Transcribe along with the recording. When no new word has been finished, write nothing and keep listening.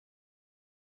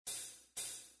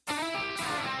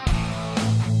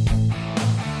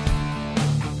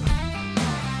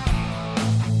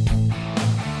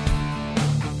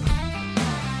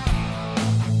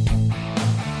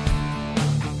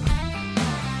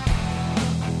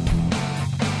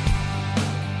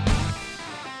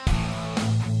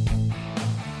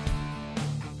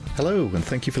Hello, and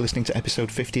thank you for listening to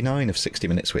episode 59 of 60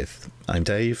 Minutes With. I'm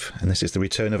Dave, and this is the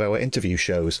return of our interview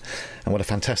shows. And what a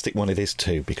fantastic one it is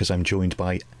too, because I'm joined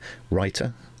by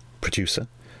writer, producer,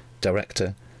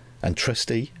 director, and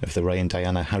trustee of the Ray and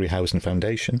Diana Harryhausen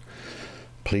Foundation.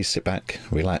 Please sit back,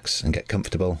 relax, and get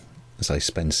comfortable as I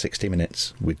spend 60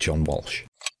 minutes with John Walsh.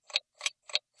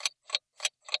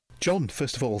 John,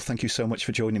 first of all, thank you so much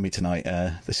for joining me tonight.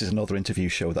 This is another interview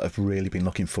show that I've really been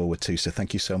looking forward to, so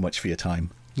thank you so much for your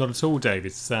time. Not at all, Dave.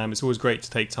 It's always great to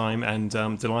take time, and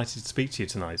I'm delighted to speak to you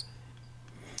tonight.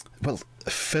 Well,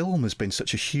 film has been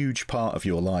such a huge part of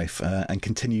your life and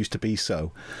continues to be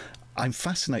so. I'm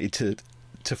fascinated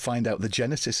to find out the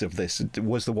genesis of this.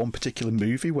 Was there one particular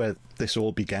movie where this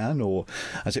all began, or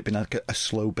has it been like a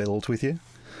slow build with you?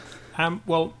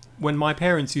 Well, when my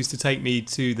parents used to take me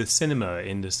to the cinema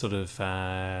in the sort of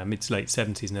mid to late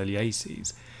 70s and early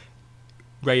 80s,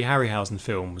 Ray Harryhausen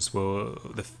films were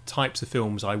the types of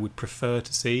films I would prefer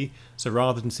to see. So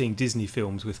rather than seeing Disney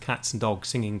films with cats and dogs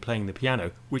singing, playing the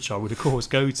piano, which I would of course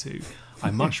go to,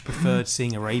 I much preferred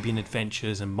seeing Arabian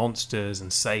adventures and monsters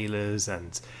and sailors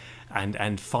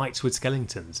and fights with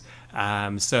skeletons.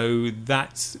 So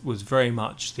that was very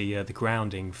much the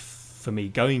grounding for me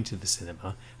going to the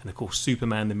cinema. And of course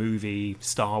Superman the movie,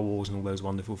 Star Wars and all those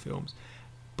wonderful films.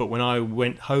 But when I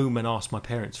went home and asked my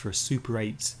parents for a Super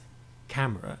 8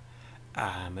 camera,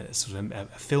 sort of a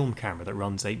film camera that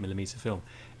runs 8mm film,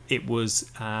 it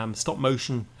was stop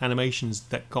motion animations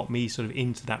that got me sort of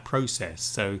into that process.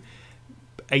 So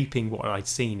aping what I'd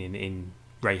seen in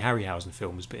Ray Harryhausen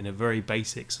films, but in a very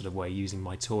basic sort of way, using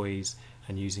my toys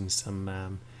and using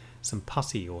some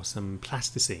putty or some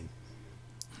plasticine.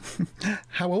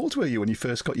 How old were you when you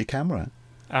first got your camera?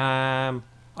 I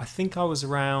think I was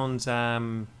around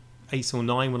 8 or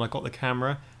 9 when I got the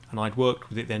camera, and I'd worked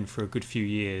with it then for a good few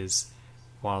years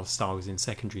whilst I was in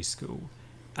secondary school.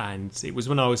 And it was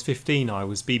when I was 15 I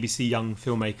was BBC Young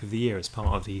Filmmaker of the Year as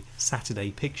part of the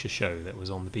Saturday Picture Show that was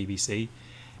on the BBC.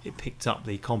 It picked up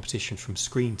the competition from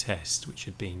Screen Test, which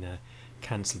had been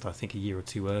cancelled I think a year or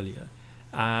two earlier.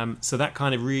 So that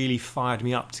kind of really fired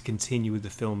me up to continue with the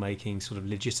filmmaking, sort of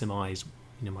legitimise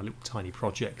my little tiny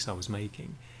projects I was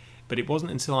making. But it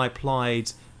wasn't until I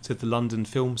applied to the London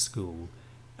Film School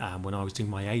when I was doing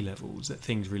my A-levels that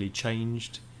things really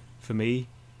changed for me.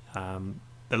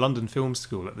 The London Film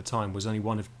School at the time was only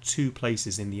one of 2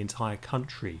 places in the entire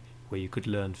country where you could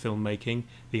learn filmmaking.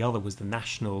 The other was the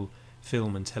National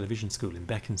Film and Television School in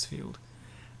Beaconsfield.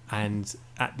 And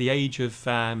at the age of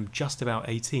just about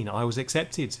 18, I was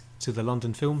accepted to the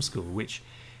London Film School, which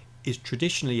is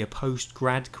traditionally a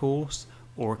post-grad course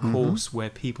or a course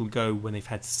where people go when they've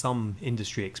had some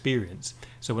industry experience.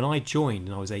 So when I joined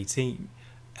and I was 18,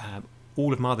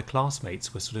 all of my other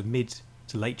classmates were sort of mid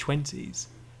to late 20s.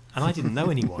 And I didn't know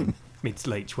anyone mid to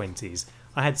late 20s.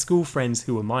 I had school friends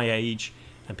who were my age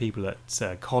and people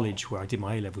at college where I did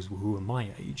my A-levels who were my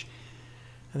age.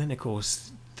 And then, of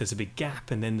course, there's a big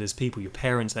gap, and then there's people your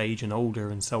parents' age and older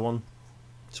and so on.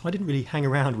 So I didn't really hang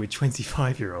around with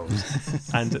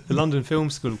 25-year-olds. And at the London Film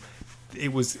School,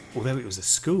 although it was a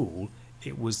school,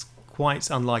 it was quite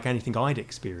unlike anything I'd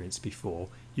experienced before.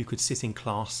 You could sit in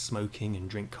class smoking and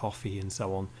drink coffee and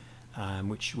so on,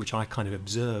 which I kind of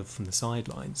observed from the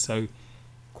sidelines. So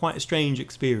quite a strange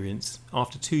experience.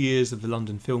 After 2 years of the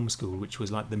London Film School, which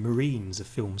was like the Marines of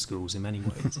film schools in many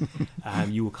ways,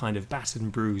 you were kind of battered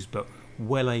and bruised, but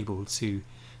well able to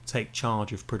take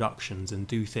charge of productions and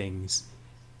do things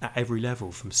at every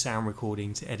level, from sound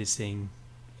recording to editing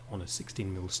on a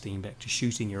 16mm Steenbeck to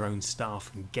shooting your own stuff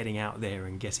and getting out there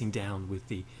and getting down with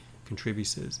the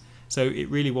contributors. So it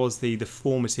really was the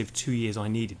formative 2 years I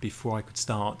needed before I could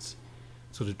start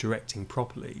sort of directing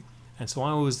properly. And so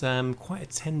I was quite a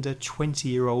tender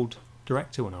 20-year-old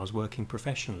director when I was working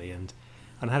professionally, and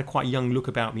I had a quite young look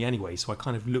about me anyway, so I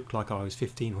kind of looked like I was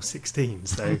 15 or 16.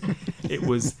 So it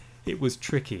was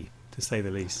tricky, to say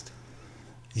the least.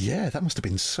 Yeah, that must have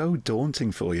been so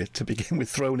daunting for you to begin with,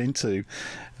 thrown into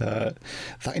that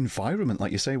environment,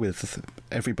 like you say, with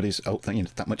everybody's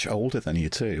that much older than you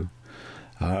too.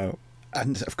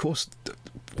 And of course,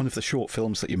 one of the short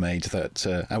films that you made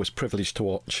that I was privileged to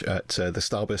watch at the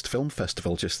Starburst Film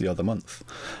Festival just the other month,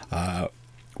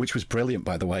 which was brilliant,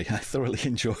 by the way. I thoroughly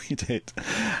enjoyed it.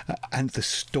 And the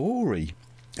story,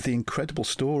 the incredible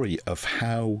story of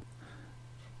how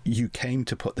you came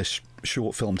to put this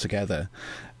short film together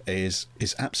is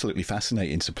absolutely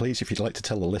fascinating. So please, if you'd like to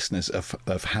tell the listeners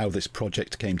of how this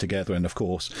project came together and, of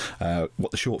course,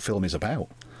 what the short film is about.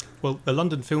 Well, the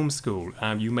London Film School,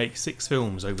 you make 6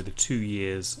 films over the 2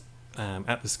 years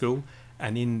at the school,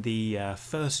 and in the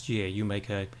first year you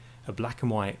make a black and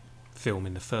white film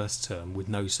in the first term with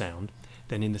no sound.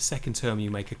 Then in the second term you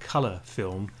make a colour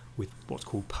film with what's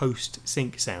called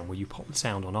post-sync sound, where you pop the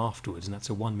sound on afterwards, and that's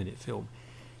a 1-minute film.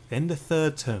 Then the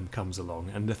third term comes along,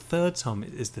 and the third term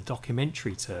is the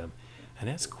documentary term, and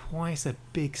that's quite a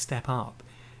big step up.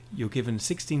 You're given a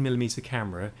 16mm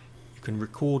camera, you can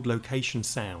record location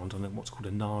sound on what's called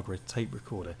a Nagra tape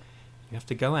recorder. You have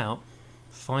to go out,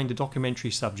 find a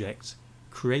documentary subject,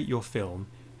 create your film,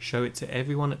 show it to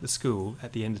everyone at the school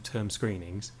at the end of term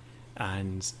screenings,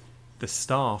 and the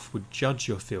staff would judge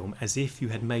your film as if you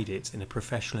had made it in a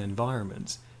professional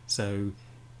environment. So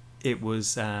it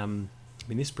was,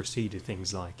 this preceded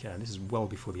things like, this is well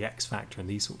before the X Factor and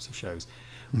these sorts of shows,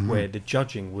 where the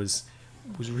judging was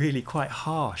really quite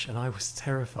harsh, and I was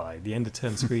terrified. The end of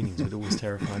term screenings would always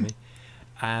terrify me.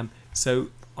 So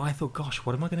I thought, gosh,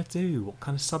 what am I going to do? What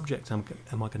kind of subject am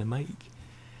I going to make?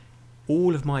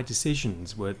 All of my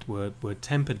decisions were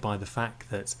tempered by the fact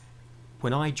that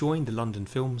when I joined the London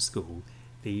Film School,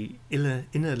 the Inner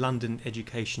London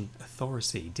Education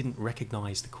Authority didn't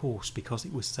recognise the course because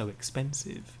it was so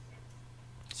expensive.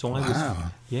 So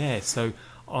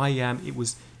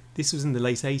this was in the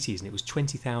late 80s, and it was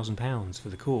 £20,000 for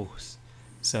the course.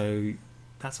 So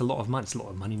that's a lot of money. It's a lot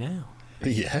of money now.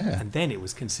 Yeah. And then it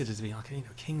was considered to be like,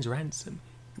 king's ransom.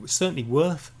 It was certainly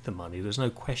worth the money. There's no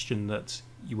question that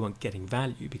you weren't getting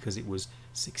value because it was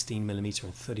 16mm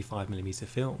and 35mm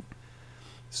film.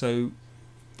 So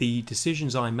the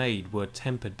decisions I made were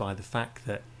tempered by the fact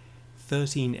that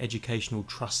 13 educational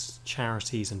trusts,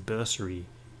 charities and bursary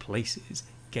places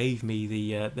gave me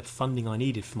the funding I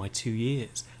needed for my 2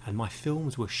 years, and my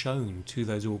films were shown to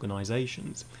those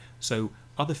organisations. So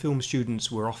other film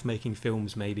students were off making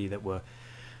films maybe that were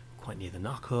quite near the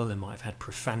knuckle and might have had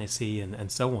profanity and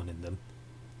so on in them.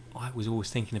 I was always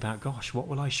thinking about, gosh, what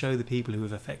will I show the people who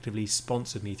have effectively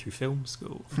sponsored me through film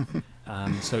school?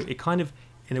 So it kind of,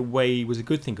 in a way, was a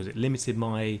good thing because it limited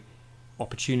my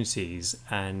opportunities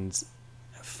and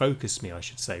focused me, I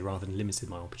should say, rather than limited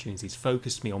my opportunities,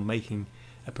 focused me on making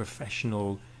a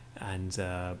professional and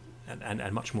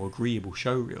much more agreeable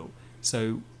showreel.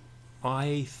 So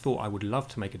I thought I would love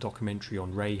to make a documentary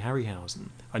on Ray Harryhausen.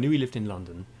 I knew he lived in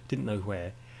London, didn't know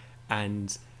where,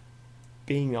 and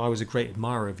being I was a great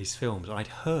admirer of his films, I'd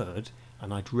heard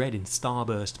and I'd read in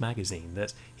Starburst magazine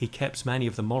that he kept many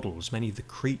of the models, many of the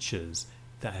creatures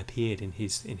that appeared in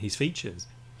his features.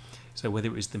 So whether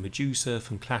it was the Medusa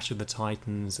from Clash of the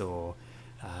Titans or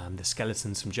the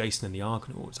skeletons from Jason and the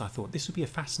Argonauts, I thought this would be a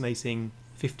fascinating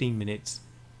 15-minute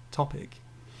topic.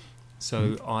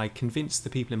 So I convinced the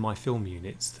people in my film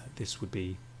units that this would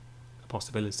be a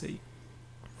possibility.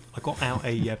 I got out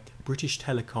a British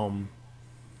Telecom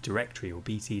directory, or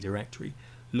BT directory,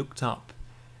 looked up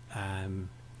an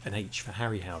H for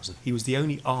Harryhausen. He was the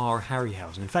only R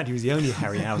Harryhausen. In fact, he was the only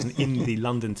Harryhausen in the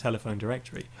London telephone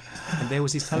directory. And there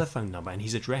was his telephone number and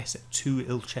his address at 2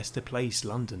 Ilchester Place,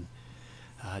 London,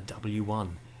 W1,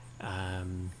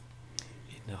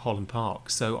 in Holland Park.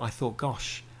 So I thought,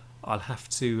 gosh, I'll have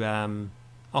to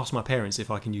ask my parents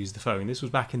if I can use the phone. This was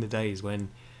back in the days when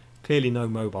clearly no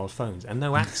mobile phones and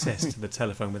no access to the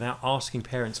telephone without asking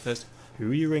parents first, who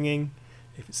are you ringing?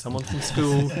 If it's someone from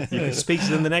school, you can speak to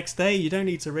them the next day. You don't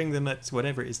need to ring them at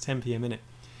whatever it is, 10p a minute.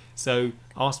 So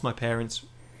asked my parents,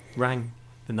 rang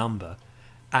the number,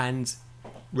 and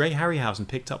Ray Harryhausen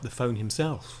picked up the phone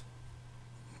himself.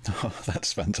 Oh,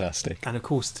 that's fantastic. And of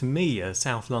course, to me, a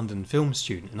South London film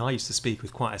student, and I used to speak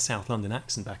with quite a South London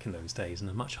accent back in those days and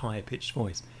a much higher pitched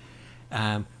voice,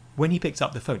 when he picked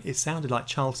up the phone, it sounded like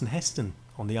Charlton Heston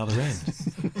on the other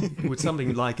end. With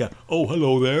something like, oh,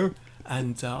 hello there.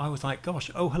 And I was like, gosh,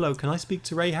 oh, hello, can I speak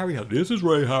to Ray Harryhausen? This is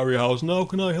Ray Harryhausen, how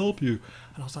can I help you?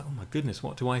 And I was like, oh my goodness,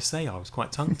 what do I say? I was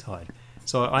quite tongue-tied.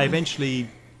 So I eventually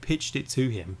pitched it to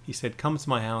him. He said, come to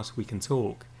my house, we can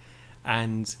talk.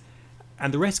 And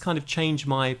the rest kind of changed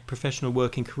my professional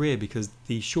working career, because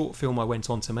the short film I went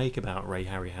on to make about Ray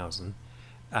Harryhausen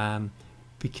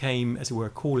became, as it were,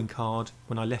 a calling card.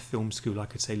 When I left film school, I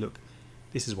could say, look,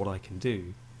 this is what I can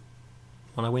do.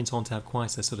 And I went on to have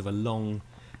quite a sort of a long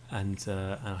and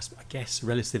I guess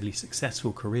relatively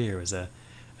successful career as a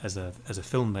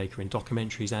filmmaker in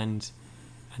documentaries and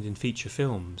in feature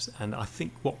films. And I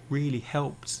think what really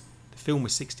helped, the film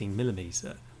was 16mm,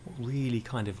 what really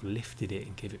kind of lifted it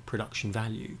and gave it production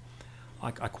value.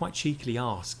 I quite cheekily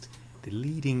asked the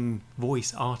leading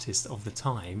voice artist of the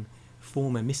time,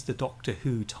 former Mr. Doctor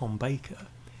Who Tom Baker,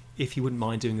 if he wouldn't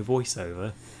mind doing a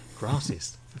voiceover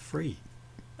gratis for free.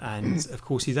 And of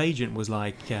course his agent was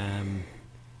like,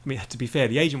 I mean, to be fair,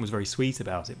 the agent was very sweet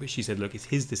about it, but she said, look, it's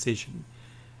his decision.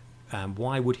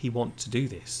 Why would he want to do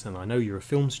this? And I know you're a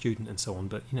film student and so on,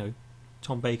 but,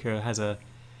 Tom Baker has a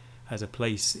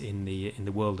place in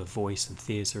the world of voice and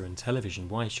theatre and television.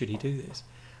 Why should he do this?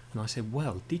 And I said,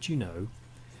 well, did you know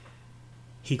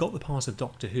he got the part of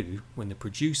Doctor Who when the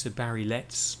producer Barry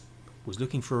Letts was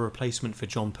looking for a replacement for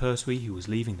John Pertwee, who was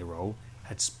leaving the role,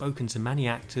 had spoken to many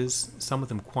actors, some of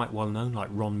them quite well known, like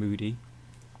Ron Moody,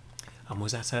 and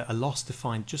was at a loss to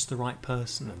find just the right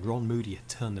person, and Ron Moody had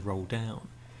turned the role down.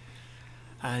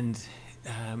 And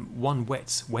one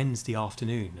wet Wednesday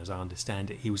afternoon, as I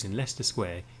understand it, he was in Leicester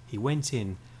Square. He went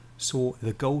in, saw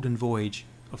The Golden Voyage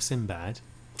of Sinbad,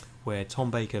 where Tom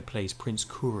Baker plays Prince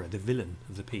Kura, the villain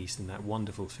of the piece in that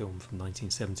wonderful film from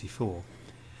 1974.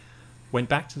 Went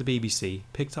back to the BBC,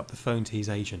 picked up the phone to his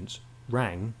agent,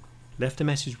 rang, left a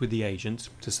message with the agent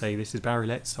to say, this is Barry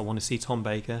Letts, I want to see Tom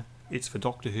Baker, it's for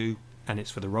Doctor Who, and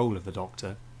it's for the role of the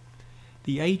Doctor.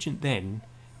 The agent then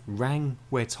rang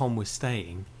where Tom was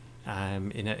staying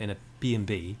in a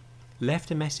B&B,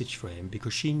 left a message for him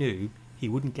because she knew he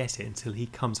wouldn't get it until he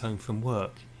comes home from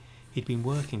work. He'd been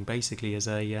working basically as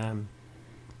as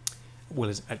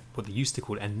what they used to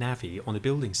call a navvy on the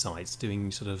building sites,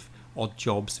 doing sort of odd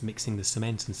jobs, mixing the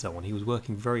cement and so on. He was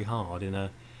working very hard in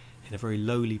a very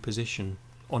lowly position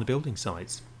on the building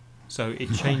sites. So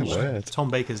it changed Tom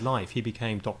Baker's life. He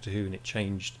became Doctor Who, and it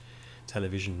changed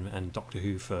television, and Doctor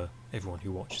Who, for everyone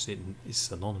who watches it, is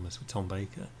synonymous with Tom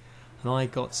Baker. And I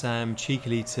got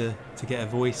cheekily to get a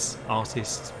voice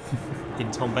artist in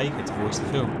Tom Baker to voice the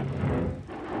film.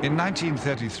 In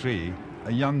 1933,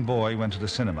 a young boy went to the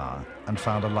cinema and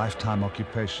found a lifetime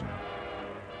occupation.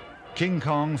 King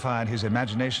Kong fired his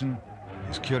imagination,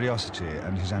 his curiosity,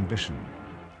 and his ambition.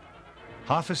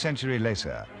 Half a century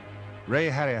later, Ray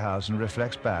Harryhausen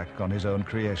reflects back on his own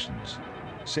creations.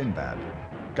 Sinbad,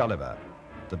 Gulliver,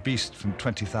 The Beast from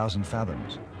 20,000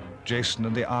 Fathoms, Jason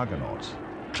and the Argonauts,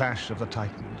 Clash of the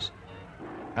Titans,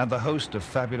 and the host of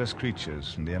fabulous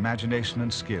creatures from the imagination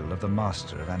and skill of the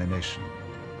master of animation.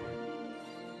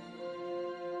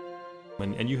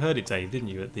 And you heard it, Dave, didn't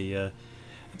you, at the at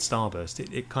Starburst?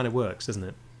 It kind of works, doesn't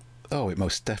it? Oh, it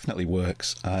most definitely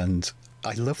works, and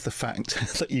I love the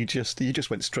fact that you just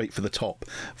went straight for the top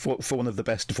for one of the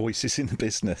best voices in the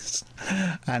business,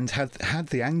 and had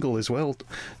the angle as well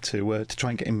to try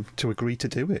and get him to agree to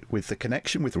do it, with the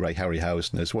connection with Ray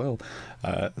Harryhausen as well.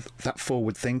 That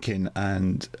forward thinking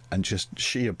and just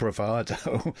sheer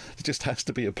bravado just has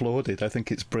to be applauded. I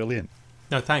think it's brilliant.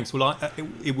 No, thanks. Well,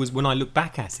 it was when I look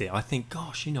back at it, I think,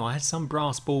 gosh, I had some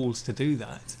brass balls to do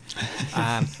that.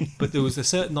 But there was a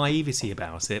certain naivety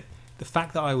about it. The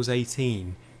fact that I was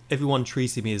 18, everyone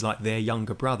treated me as like their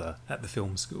younger brother at the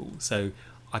film school. So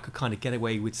I could kind of get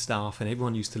away with stuff, and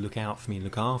everyone used to look out for me and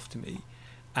look after me.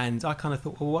 And I kind of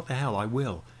thought, well, what the hell, I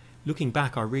will. Looking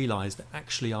back, I realised that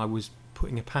actually I was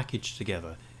putting a package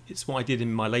together. It's what I did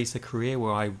in my later career,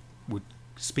 where I would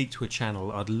speak to a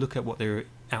channel, I'd look at what their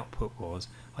output was,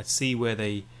 I'd see where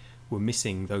they were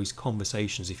missing those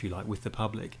conversations, if you like, with the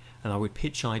public, and I would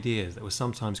pitch ideas that were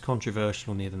sometimes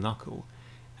controversial near the knuckle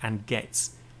and get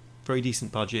very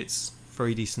decent budgets,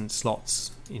 very decent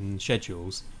slots in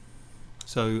schedules.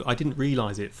 So I didn't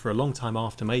realise it for a long time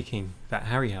after making that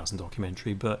Harryhausen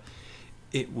documentary, but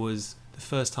it was the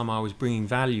first time I was bringing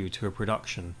value to a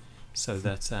production so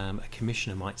that a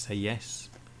commissioner might say yes.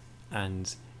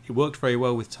 And it worked very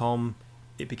well with Tom.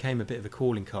 It became a bit of a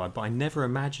calling card, but I never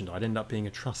imagined I'd end up being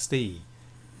a trustee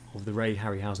of the Ray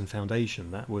Harryhausen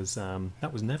Foundation. That was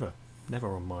never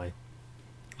on my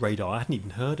radar. I hadn't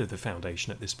even heard of the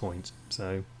foundation at this point,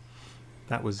 so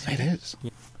that was... It is.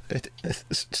 Yeah.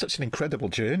 It's such an incredible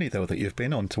journey, though, that you've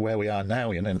been on to where we are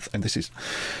now, and this is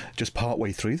just part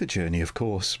way through the journey, of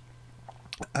course.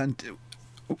 And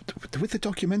with the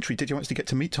documentary, did you actually get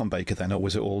to meet Tom Baker then, or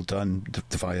was it all done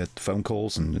via phone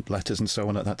calls and letters and so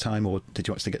on at that time, or did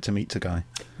you actually get to meet the guy?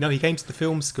 No, he came to the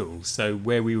film school, so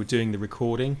where we were doing the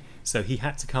recording, so he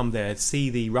had to come there, see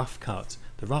the rough cut.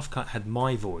 The rough cut had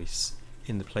my voice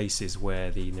in the places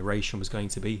where the narration was going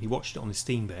to be. He watched it on the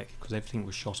Steenbeck, because everything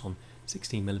was shot on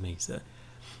 16mm.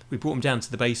 We brought him down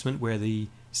to the basement where the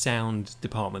sound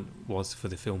department was for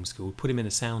the film school, put him in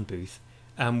a sound booth,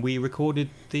 and we recorded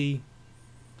the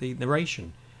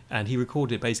narration, and he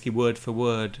recorded it basically word for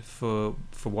word for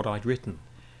what I'd written.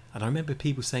 And I remember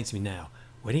people saying to me, now,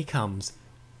 when he comes,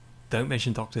 don't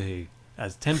mention Doctor Who.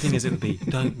 As tempting as it would be,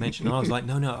 don't mention. And I was like,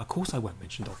 no, of course I won't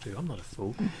mention Doctor Who. I'm not a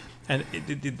fool. And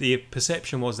the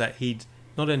perception was that he'd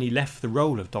not only left the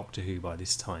role of Doctor Who by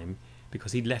this time,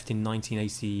 because he'd left in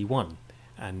 1981,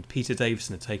 and Peter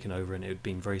Davison had taken over, and it had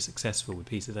been very successful with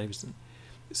Peter Davison.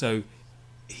 So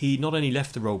he not only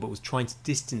left the role, but was trying to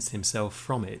distance himself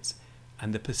from it.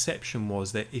 And the perception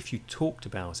was that if you talked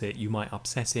about it, you might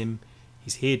upset him,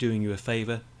 He's here doing you a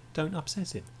favour. Don't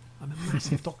upset him. I'm a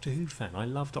massive Doctor Who fan. I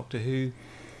love Doctor Who.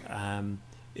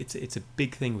 It's a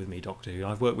big thing with me, Doctor Who.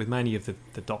 I've worked with many of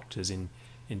the Doctors in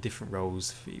different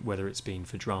roles, whether it's been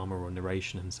for drama or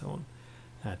narration and so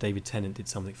on. David Tennant did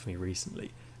something for me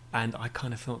recently, and I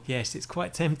kind of felt, yes, it's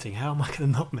quite tempting. How am I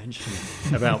going to not mention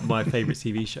about my favourite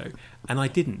TV show? And I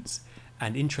didn't.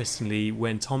 And interestingly,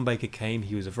 when Tom Baker came,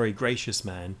 he was a very gracious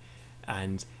man,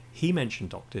 and he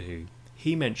mentioned Doctor Who.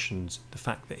 He mentioned the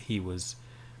fact that he was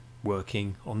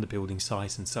working on the building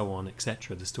site and so on,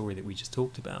 etc., the story that we just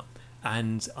talked about.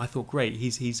 And I thought, great,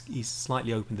 he's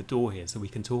slightly opened the door here so we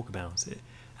can talk about it.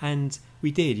 And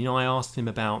we did. You know, I asked him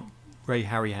about Ray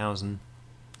Harryhausen,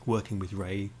 working with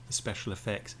Ray, the special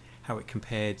effects, how it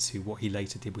compared to what he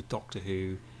later did with Doctor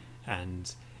Who.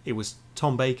 And it was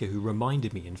Tom Baker who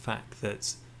reminded me, in fact,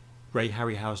 that Ray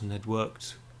Harryhausen had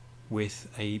worked with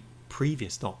a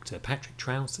previous Doctor, Patrick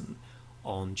Troughton,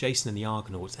 on Jason and the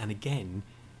Argonauts, and again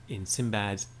in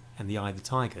Sinbad and the Eye of the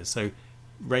Tiger. So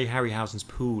Ray Harryhausen's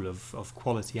pool of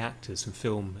quality actors from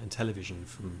film and television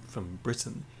from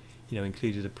Britain, you know,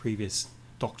 included a previous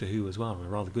Doctor Who as well, and a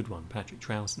rather good one, Patrick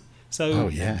Troughton. So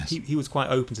he was quite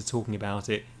open to talking about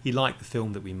it. He liked the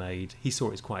film that we made. He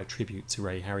saw it as quite a tribute to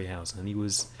Ray Harryhausen, and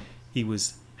he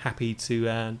was happy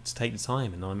to take the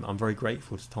time. And I'm very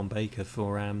grateful to Tom Baker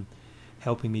for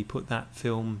helping me put that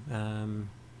film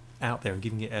out there and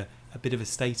giving it a bit of a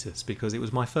status, because it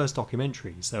was my first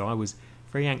documentary, so I was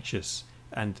very anxious.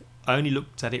 And I only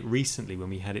looked at it recently when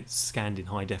we had it scanned in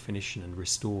high definition and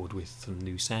restored with some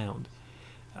new sound.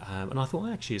 And I thought,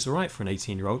 actually, it's all right for an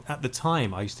 18-year-old. At the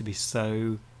time, I used to be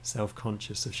so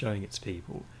self-conscious of showing it to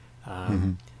people.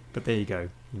 But there you go.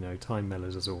 You know, time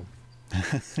mellows us all.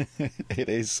 It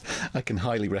is. I can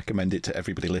highly recommend it to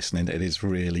everybody listening. It is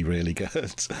really, really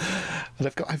good. And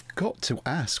I've got to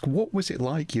ask, what was it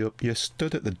like? You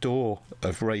stood at the door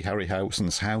of Ray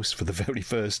Harryhausen's house for the very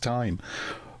first time.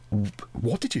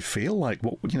 What did you feel like?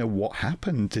 What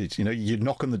happened? Did you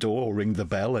knock on the door or ring the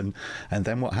bell, and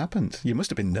then what happened? You must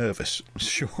have been nervous,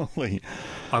 surely.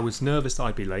 I was nervous that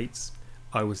I'd be late.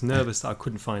 I was nervous that I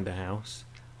couldn't find the house.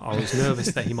 I was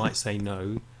nervous that he might say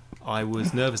no. I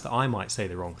was nervous that I might say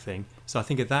the wrong thing. So I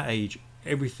think at that age,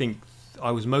 everything,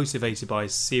 I was motivated by a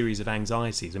series of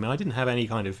anxieties. I mean, I didn't have any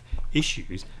kind of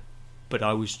issues, but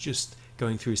I was just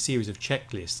going through a series of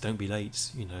checklists. Don't be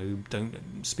late, don't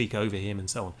speak over him, and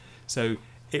so on. So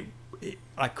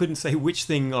I couldn't say which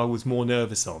thing I was more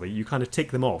nervous of. You kind of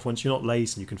tick them off. Once you're not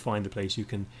late and you can find the place, you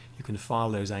can file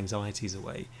those anxieties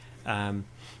away. I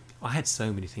had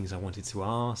so many things I wanted to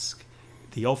ask.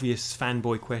 The obvious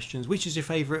fanboy questions: which is your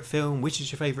favourite film? Which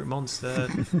is your favourite monster?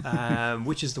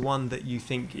 Which is the one that you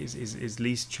think is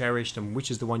least cherished? And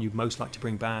which is the one you'd most like to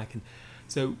bring back? And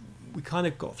so we kind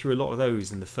of got through a lot of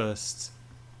those in the first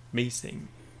meeting.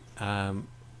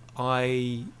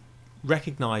 I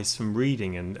recognised from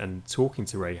reading and talking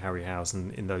to Ray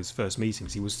Harryhausen in those first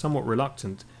meetings, he was somewhat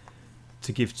reluctant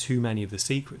to give too many of the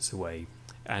secrets away.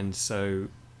 And so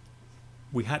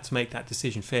we had to make that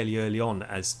decision fairly early on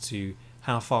as to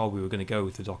how far we were going to go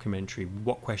with the documentary,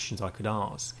 what questions I could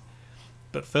ask.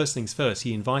 But first things first,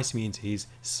 he invited me into his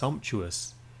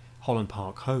sumptuous Holland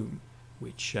Park home,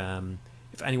 which,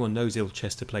 if anyone knows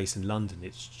Ilchester Place in London,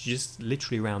 it's just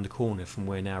literally around the corner from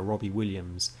where now Robbie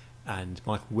Williams and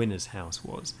Michael Winner's house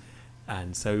was.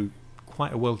 And so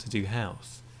quite a well-to-do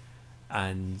house.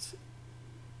 And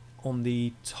on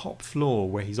the top floor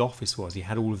where his office was, he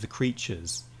had all of the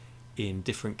creatures in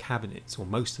different cabinets, or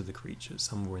most of the creatures.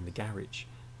 Some were in the garage,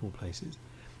 all places.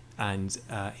 And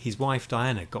his wife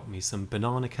Diana got me some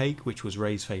banana cake, which was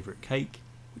Ray's favourite cake,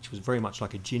 which was very much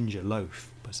like a ginger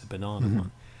loaf, but it's a banana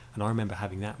one. And I remember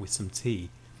having that with some tea.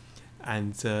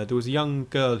 And there was a young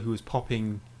girl who was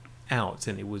popping out,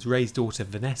 and it was Ray's daughter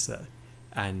Vanessa.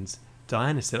 And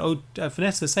Diana said,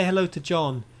 Vanessa, say hello to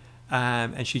John.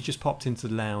 And she just popped into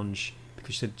the lounge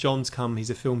because she said, John's come,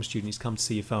 he's a film student, he's come to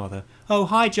see your father. Oh,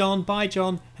 hi John, bye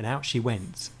John. And out she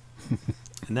went.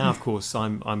 And now, of course,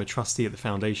 I'm a trustee at the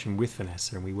foundation with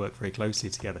Vanessa, and we work very closely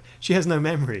together. She has no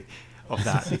memory of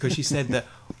that because she said that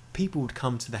people would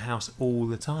come to the house all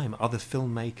the time, other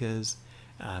filmmakers.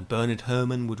 Bernard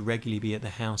Herrmann would regularly be at the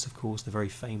house, of course, the very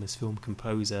famous film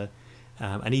composer.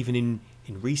 And even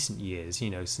in recent years,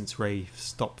 since Ray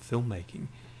stopped filmmaking,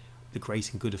 the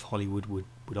great and good of Hollywood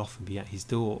would often be at his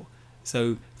door.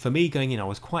 So for me going in, I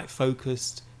was quite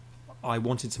focused. I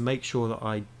wanted to make sure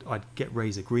that I'd get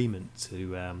Ray's agreement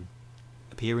to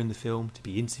appear in the film, to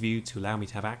be interviewed, to allow me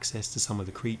to have access to some of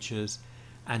the creatures,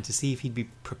 and to see if he'd be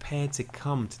prepared to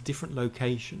come to different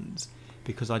locations,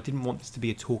 because I didn't want this to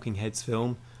be a talking heads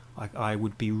film. I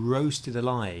would be roasted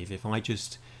alive if I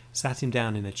just sat him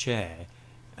down in a chair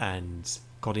and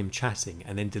got him chatting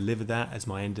and then delivered that as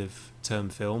my end of term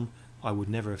film, I would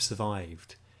never have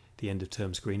survived the end of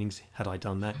term screenings had I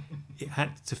done that. It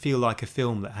had to feel like a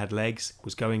film that had legs,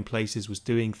 was going places, was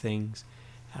doing things,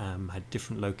 had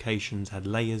different locations, had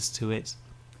layers to it.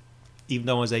 Even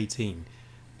though I was 18,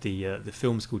 the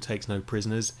film school takes no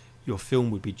prisoners. Your film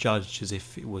would be judged as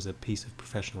if it was a piece of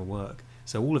professional work.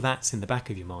 So all of that's in the back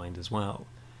of your mind as well.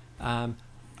 And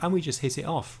we just hit it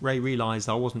off. Ray realised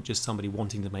I wasn't just somebody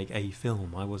wanting to make a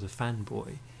film. I was a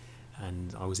fanboy.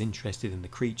 And I was interested in the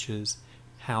creatures,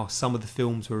 how some of the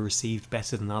films were received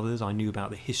better than others. I knew about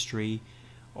the history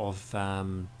of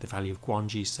the Valley of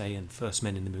Gwangi, say, and First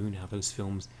Men in the Moon, how those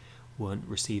films weren't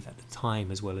received at the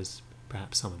time as well as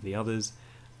perhaps some of the others.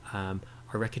 I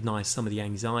recognised some of the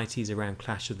anxieties around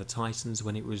Clash of the Titans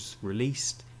when it was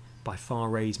released. By far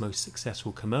Ray's most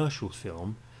successful commercial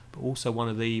film, but also one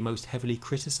of the most heavily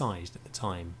criticised at the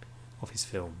time of his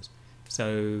films.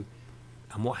 So,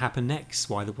 and what happened next?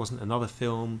 Why there wasn't another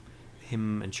film?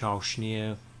 Him and Charles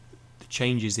Schneer, the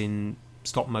changes in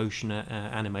stop motion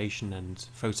animation and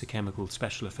photochemical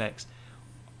special effects.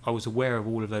 I was aware of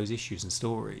all of those issues and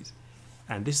stories.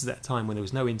 And this is at a time when there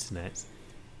was no internet.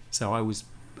 So I was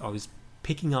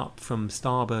picking up from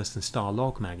Starburst and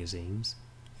Starlog magazines,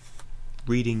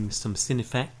 reading some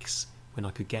Cinefex when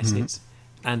I could get it,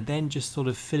 and then just sort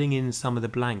of filling in some of the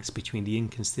blanks between the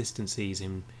inconsistencies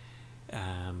in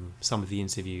some of the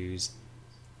interviews.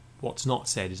 What's not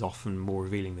said is often more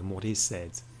revealing than what is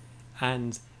said.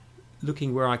 And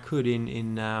looking where I could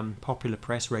in popular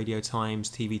press, Radio Times,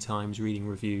 TV Times, reading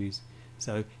reviews.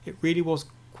 So it really was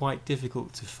quite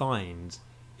difficult to find.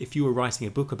 If you were writing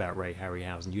a book about Ray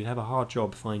Harryhausen, you'd have a hard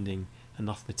job finding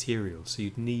enough material, so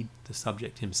you'd need the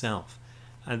subject himself.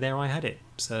 And there I had it.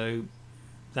 So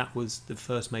that was the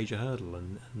first major hurdle.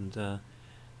 And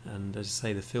as I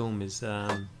say, the film is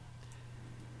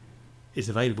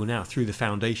available now through the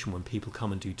foundation when people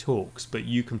come and do talks. But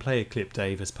you can play a clip,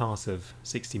 Dave, as part of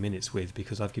 60 Minutes with,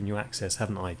 because I've given you access,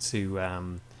 haven't I, to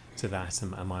that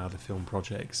and my other film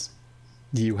projects.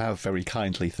 You have, very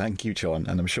kindly. Thank you, John.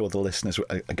 And I'm sure the listeners are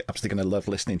absolutely going to love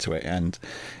listening to it. And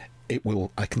it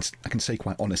will, I can say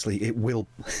quite honestly, it will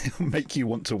make you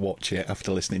want to watch it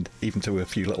after listening even to a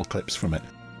few little clips from it.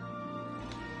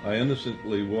 I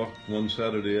innocently walked one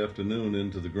Saturday afternoon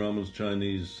into the Grauman's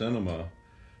Chinese cinema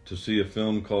to see a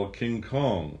film called King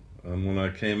Kong. And when I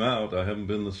came out, I haven't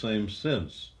been the same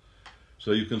since.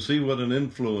 So you can see what an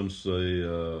influence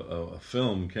a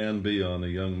film can be on a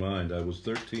young mind. I was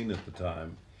 13 at the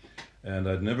time, and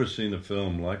I'd never seen a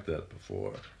film like that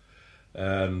before.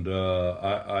 And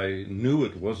I knew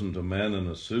it wasn't a man in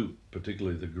a suit,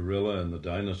 particularly the gorilla and the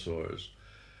dinosaurs.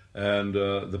 And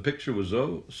the picture was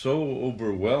so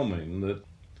overwhelming that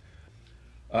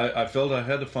I felt I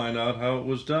had to find out how it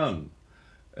was done.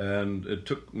 And it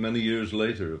took many years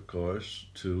later, of course,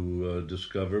 to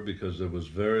discover, because there was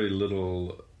very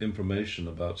little information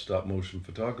about stop-motion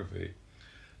photography.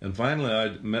 And finally,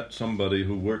 I met somebody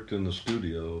who worked in the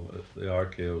studio, the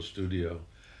RKO studio,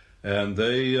 and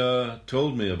they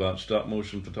told me about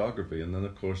stop-motion photography. And then,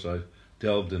 of course, I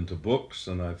delved into books,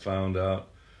 and I found out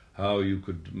how you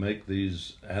could make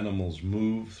these animals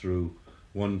move through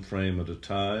one frame at a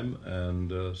time,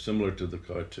 and similar to the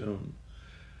cartoon.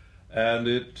 And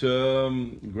it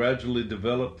gradually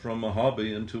developed from a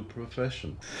hobby into a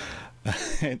profession.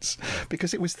 It's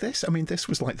because it was this. I mean, this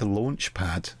was like the launch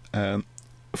pad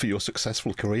for your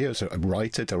successful career as a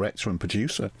writer, director, and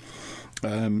producer.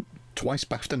 Twice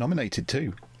BAFTA nominated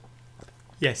too.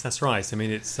 Yes, that's right. I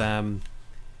mean, it's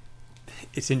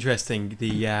interesting.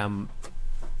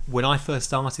 When I first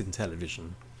started in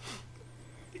television,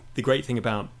 the great thing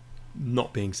about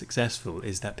not being successful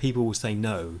is that people will say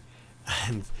no,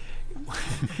 and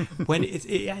when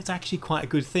it's actually quite a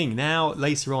good thing. Now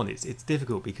later on it's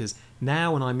difficult, because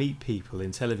now when I meet people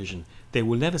in television, they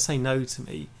will never say no to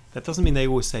me. That doesn't mean they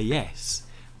always say yes,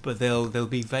 but they'll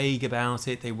be vague about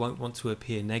it. They won't want to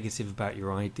appear negative about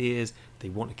your ideas. They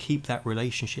want to keep that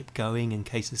relationship going in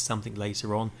case there's something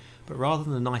later on. But rather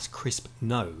than a nice crisp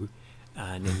no,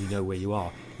 and then you know where you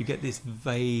are, you get this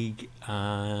vague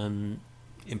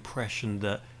impression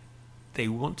that they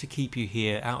want to keep you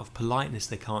here. Out of politeness,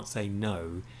 they can't say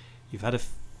no. You've had a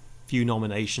few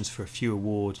nominations for a few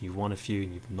awards, and you've won a few,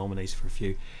 and you've been nominated for a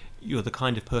few. You're the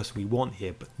kind of person we want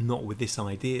here, but not with this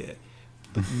idea.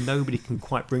 But nobody can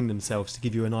quite bring themselves to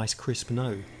give you a nice crisp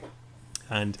no.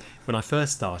 And when I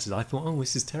first started, I thought, oh,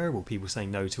 this is terrible, people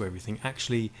saying no to everything.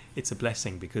 Actually, it's a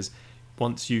blessing, because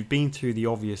once you've been through the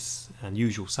obvious and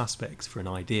usual suspects for an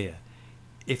idea,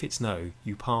 if it's no,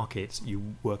 you park it,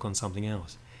 you work on something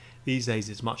else. these days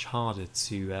it's much harder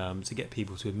to get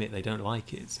people to admit they don't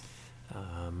like it,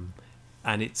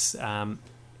 and it's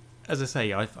as I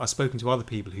say, I've spoken to other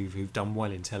people who've done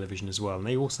well in television as well, and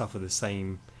they all suffer the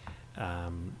same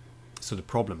sort of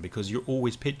problem, because you're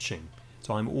always pitching.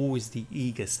 So I'm always the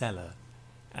eager seller,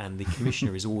 and the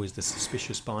commissioner is always the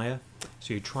suspicious buyer.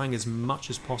 So you're trying as much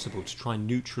as possible to try and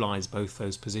neutralise both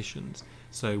those positions.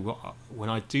 So when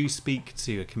I do speak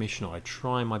to a commissioner, I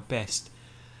try my best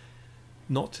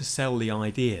not to sell the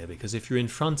idea, because if you're in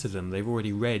front of them, they've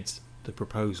already read the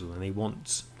proposal and they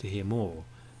want to hear more.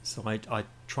 So I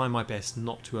try my best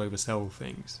not to oversell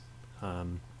things.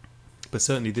 But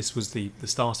certainly this was the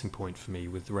starting point for me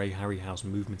with the Ray Harryhausen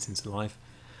Movement into Life.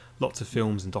 Lots of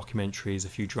films and documentaries, a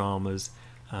few dramas,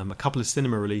 a couple of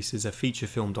cinema releases, a feature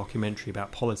film documentary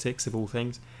about politics of all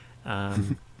things,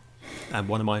 and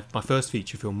one of my first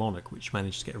feature film, Monarch, which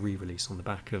managed to get a re-release on the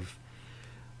back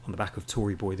of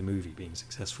Tory Boy the movie being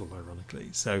successful, ironically.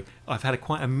 So I've had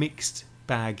quite a mixed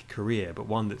bag career, but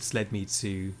one that's led me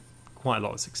to quite a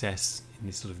lot of success in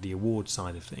this sort of the award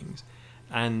side of things,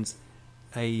 and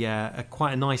a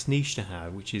quite a nice niche to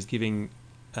have, which is giving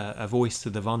a voice to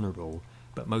the vulnerable,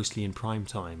 but mostly in prime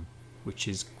time, which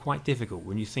is quite difficult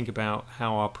when you think about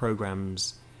how our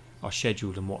programs are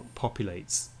scheduled and what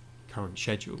populates current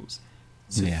schedules.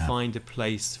 To find a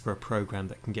place for a program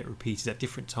that can get repeated at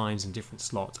different times and different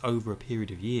slots over a period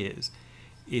of years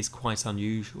is quite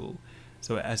unusual.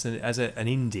 So as an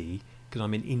indie, because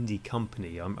I'm an indie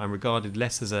company, I'm regarded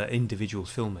less as an individual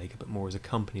filmmaker but more as a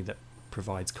company that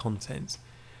provides content.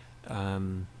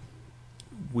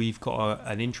 We've got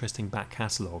an interesting back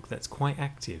catalogue that's quite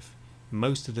active.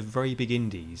 Most of the very big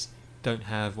indies don't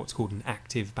have what's called an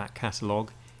active back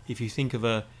catalogue. If you think of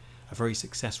a very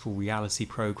successful reality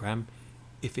programme,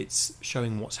 if it's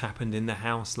showing what's happened in the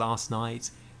house last night,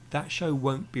 that show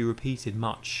won't be repeated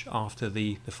much after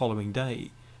the following day.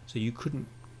 So you couldn't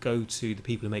go to the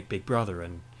people who make Big Brother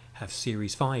and have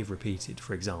Series 5 repeated,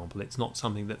 for example. It's not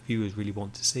something that viewers really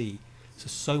want to see.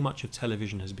 So much of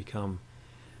television has become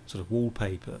sort of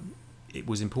wallpaper. It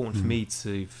was important for me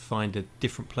to find a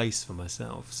different place for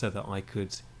myself so that I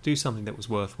could do something that was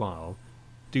worthwhile,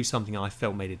 do something I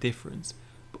felt made a difference,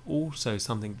 but also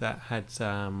something that had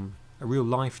a real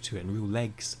life to it and real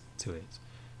legs to it.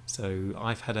 So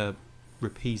I've had a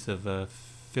repeat of a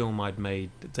film I'd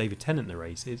made that David Tennant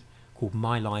narrated called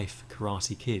My Life,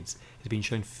 Karate Kids. It's been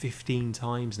shown 15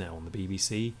 times now on the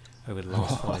BBC over the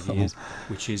last 5 years,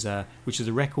 which is a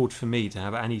record for me to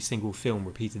have any single film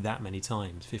repeated that many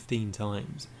times, 15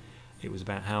 times. It was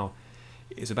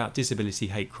about disability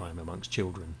hate crime amongst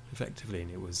children, effectively,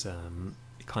 and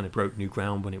it kind of broke new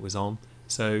ground when it was on.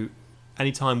 So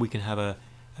anytime we can have a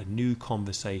new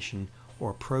conversation or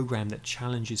a program that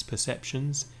challenges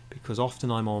perceptions, because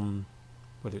often I'm on,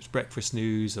 whether it's Breakfast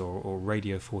News or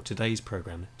Radio 4 Today's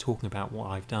program, talking about what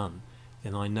I've done,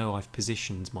 then I know I've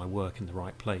positioned my work in the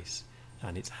right place,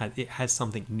 and it has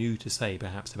something new to say,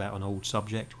 perhaps about an old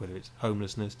subject, whether it's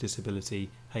homelessness, disability,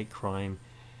 hate crime,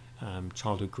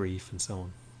 childhood grief, and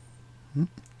so on.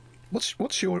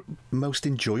 What's your most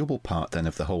enjoyable part then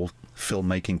of the whole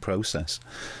filmmaking process?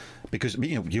 Because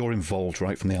you're involved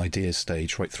right from the idea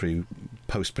stage right through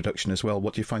post-production as well.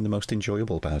 What do you find the most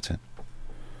enjoyable about it?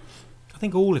 I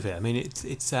think all of it. I mean,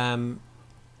 it's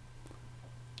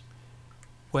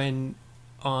when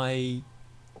I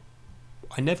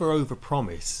never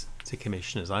overpromise to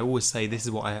commissioners. I always say this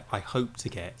is what I hope to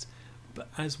get. But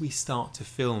as we start to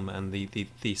film and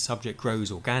the subject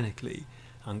grows organically,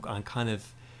 and kind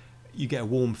of you get a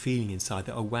warm feeling inside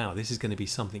that, oh wow, this is going to be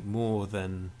something more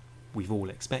than we've all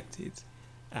expected.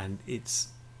 And it's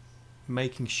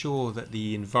making sure that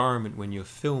the environment when you're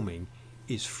filming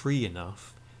is free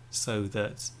enough so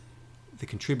that the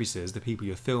contributors, the people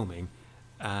you're filming,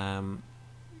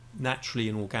 naturally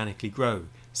and organically grow.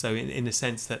 So in the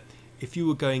sense that if you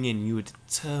were going in, you were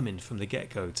determined from the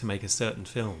get-go to make a certain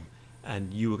film,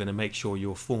 and you were going to make sure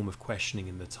your form of questioning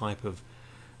and the type of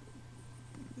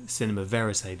cinema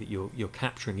verite that you're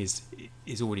capturing is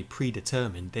already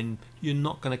predetermined, then you're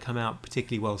not going to come out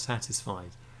particularly well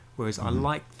satisfied. Whereas I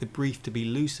like the brief to be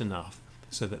loose enough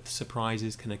so that the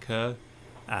surprises can occur,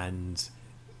 and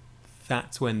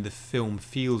that's when the film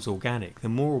feels organic. The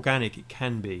more organic it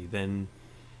can be, then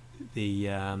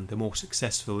the more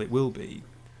successful it will be.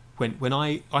 When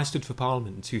I stood for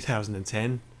Parliament in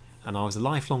 2010, and I was a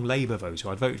lifelong Labour voter,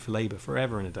 I'd voted for Labour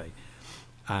forever and a day,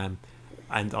 and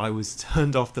I was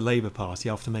turned off the Labour Party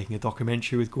after making a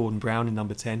documentary with Gordon Brown in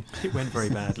Number 10. It went very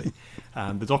badly.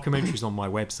 The documentary's on my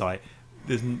website.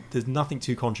 There's nothing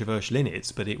too controversial in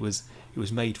it, but it was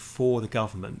made for the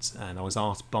government, and I was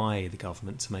asked by the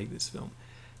government to make this film.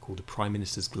 called the Prime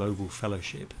Minister's Global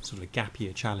Fellowship, sort of a gap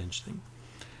year challenge thing.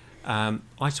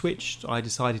 I switched. I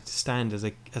decided to stand as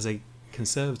a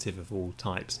conservative of all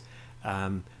types.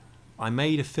 I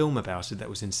made a film about it that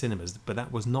was in cinemas, but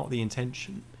that was not the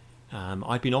intention.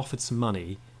 I'd been offered some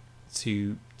money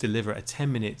to deliver a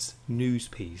 10-minute news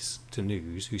piece to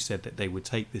News, who said that they would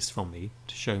take this from me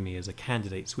to show me as a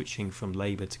candidate switching from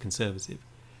Labour to Conservative.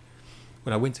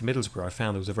 When I went to Middlesbrough, I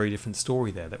found there was a very different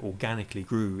story there that organically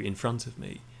grew in front of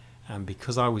me. And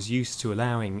because I was used to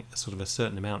allowing sort of a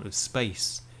certain amount of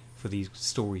space for these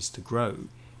stories to grow,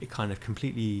 it kind of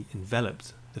completely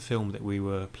enveloped the film that we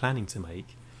were planning to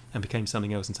make and became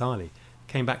something else entirely.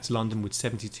 Came back to London with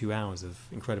 72 hours of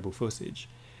incredible footage,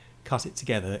 cut it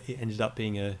together. It ended up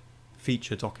being a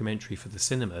feature documentary for the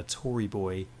cinema, Tory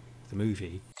Boy, the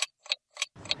movie.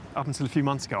 Up until a few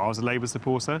months ago, I was a Labour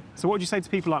supporter. So what would you say to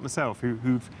people like myself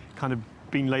who've kind of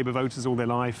been Labour voters all their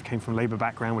life, came from a Labour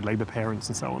background with Labour parents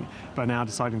and so on, but are now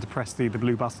deciding to press the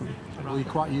blue button? Well, you're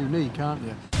quite unique, aren't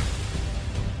you?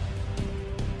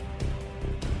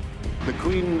 The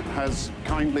Queen has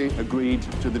kindly agreed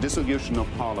to the dissolution of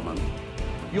Parliament.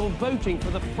 You're voting for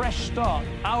the fresh start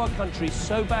our country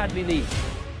so badly needs.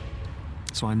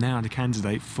 So I'm now the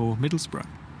candidate for Middlesbrough.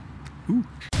 Ooh.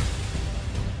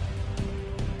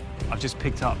 I've just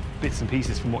picked up bits and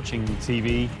pieces from watching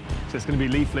TV. So it's going to be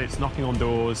leaflets, knocking on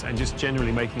doors, and just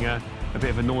generally making a bit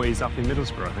of a noise up in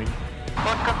Middlesbrough, I think.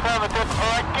 Conservative,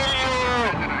 or I kill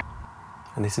you!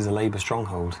 And this is a Labour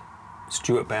stronghold.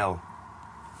 Stuart Bell,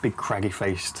 big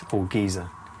craggy-faced old geezer.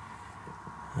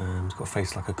 He's got a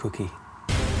face like a cookie.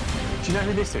 Do you know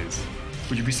who this is?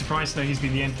 Would you be surprised to know he's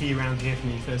been the MP around here for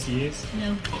nearly 30 years?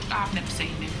 No, I've never seen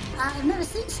him. I've never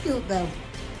seen Stuart Bell.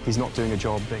 He's not doing a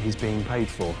job that he's being paid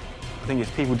for. I think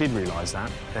if people did realise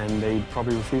that, then they'd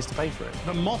probably refuse to pay for it.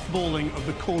 The mothballing of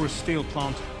the Chorus steel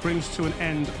plant brings to an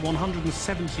end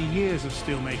 170 years of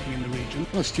steelmaking in the region.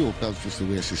 Well, Stuart Bell's just a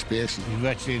waste of space. He's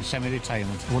virtually in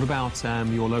semi-retirement. What about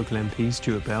your local MP,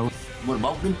 Stuart Bell? What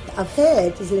about him? I've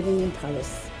heard he's living in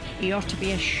Paris. He ought to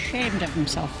be ashamed of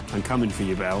himself. I'm coming for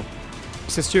you, Bell.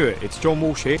 So, Stuart, it's John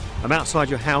Walsh here. I'm outside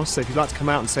your house, so if you'd like to come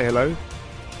out and say hello.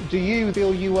 Do you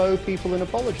feel you owe people an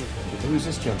apology? Who's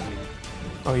this gentleman?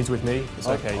 Oh, he's with me. It's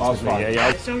okay. Oh, He's with me.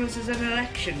 Yeah. As long as there's an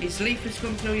election, his leaflets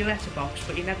come through your letterbox,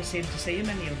 but you never seem to see him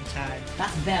any other time.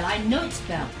 That's Bell. I know it's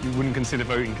Bell. You wouldn't consider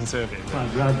voting Conservative?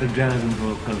 I'd rather down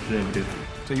vote Conservative.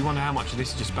 So you wonder how much of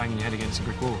this is just banging your head against a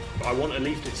brick wall? I want a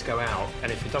leaflet to go out,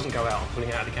 and if it doesn't go out, I'm pulling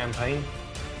it out of the campaign.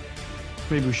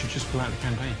 Maybe we should just pull out the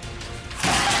campaign.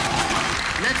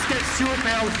 Let's get Stuart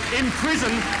Bell in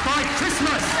prison by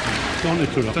Christmas! Don't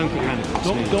interrupt. Don't put hands.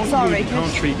 Don't Sorry, you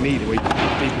can't treat me the way you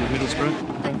treat people in Middlesbrough.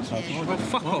 Oh, well,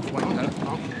 fuck off, wanker.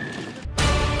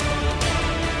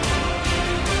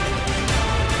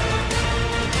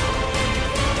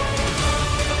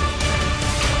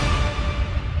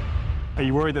 Are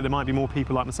you worried that there might be more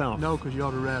people like myself? No, because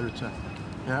you're a rarity.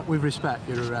 Yeah, with respect,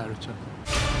 you're a rarity.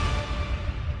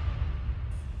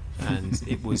 And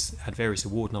it had various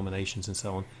award nominations and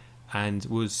so on, and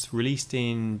was released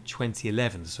in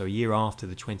 2011, so a year after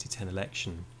the 2010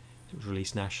 election. It was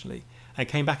released nationally, and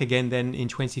came back again then in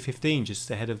 2015,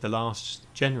 just ahead of the last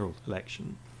general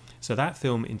election. So that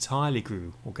film entirely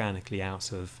grew organically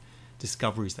out of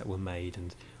discoveries that were made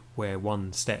and where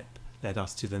one step led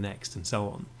us to the next and so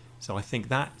on. So I think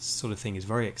that sort of thing is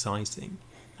very exciting,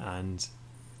 and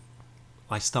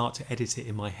I start to edit it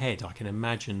in my head. I can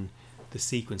imagine the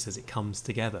sequence as it comes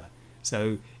together.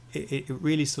 So it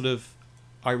really sort of,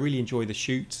 I really enjoy the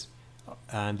shoot.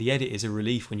 The edit is a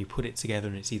relief when you put it together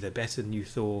and it's either better than you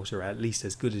thought or at least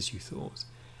as good as you thought.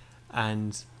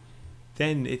 And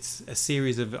then it's a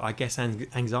series of, I guess,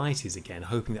 anxieties again,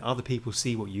 hoping that other people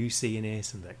see what you see in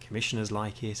it and that commissioners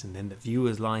like it and then that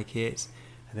viewers like it.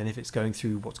 And then if it's going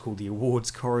through what's called the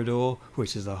awards corridor,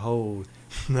 which is a whole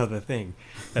other thing,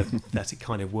 that it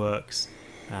kind of works.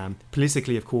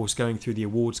 Politically, of course, going through the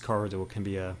awards corridor can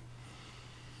be a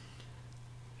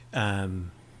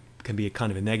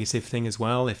kind of a negative thing as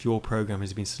well. If your program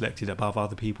has been selected above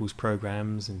other people's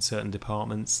programs in certain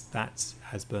departments, that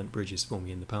has burnt bridges for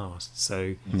me in the past.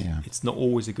 So It's not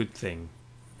always a good thing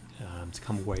to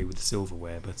come away with the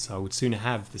silverware, but I would sooner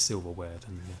have the silverware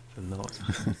than not.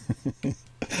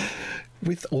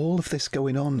 With all of this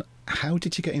going on, how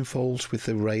did you get involved with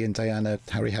the Ray and Diana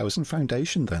Harryhausen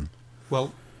Foundation then?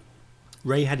 Well,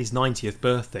 Ray had his 90th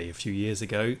birthday a few years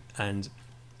ago, and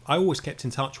I always kept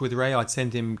in touch with Ray. I'd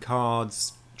send him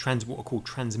cards, what are called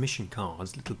transmission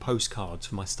cards, little postcards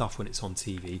for my stuff when it's on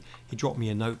TV. He'd drop me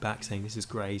a note back saying, "This is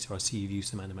great," or "I see you've used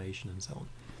some animation," and so on.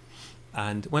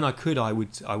 And when I could, I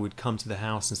would come to the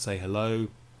house and say hello.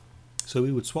 So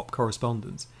we would swap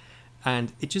correspondence.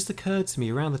 And it just occurred to me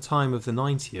around the time of the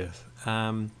 90th,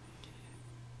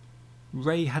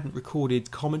 Ray hadn't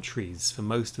recorded commentaries for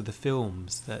most of the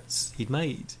films that he'd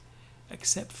made,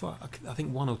 except for, I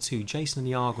think, one or two. Jason and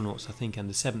the Argonauts, I think, and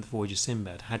The Seventh Voyage of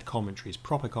Sinbad had commentaries,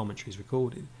 proper commentaries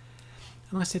recorded.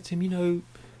 And I said to him,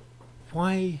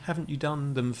 why haven't you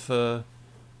done them for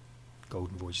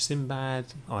Golden Voyage of Sinbad,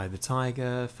 Eye of the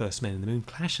Tiger, First Men in the Moon,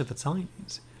 Clash of the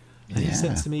Titans? And he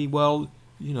said to me, well,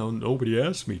 nobody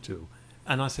asked me to.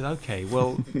 And I said, okay,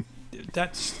 well,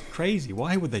 that's crazy.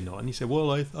 Why would they not? And he said,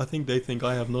 well, I think they think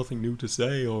I have nothing new to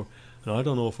say, and I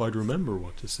don't know if I'd remember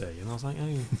what to say. And I was like,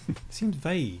 it seemed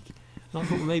vague. And I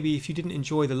thought, well, maybe if you didn't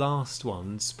enjoy the last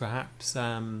ones, perhaps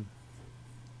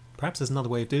there's another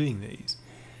way of doing these.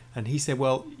 And he said,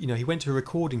 well, he went to a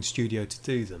recording studio to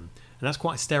do them. And that's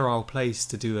quite a sterile place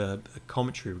to do a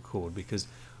commentary record, because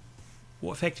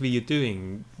what effectively you're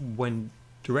doing when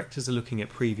directors are looking at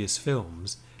previous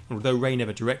films, although Ray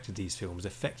never directed these films,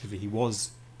 effectively he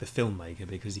was the filmmaker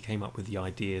because he came up with the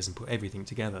ideas and put everything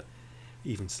together,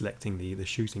 even selecting the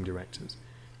shooting directors.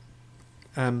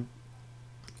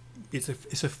 It's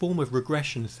a form of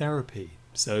regression therapy.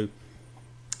 So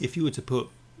if you were to put,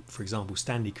 for example,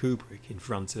 Stanley Kubrick in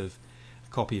front of a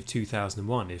copy of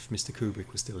 2001, if Mr.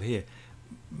 Kubrick was still here,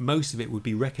 most of it would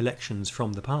be recollections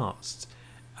from the past.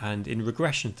 And in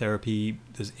regression therapy,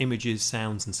 there's images,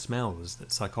 sounds and smells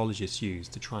that psychologists use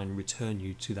to try and return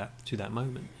you to that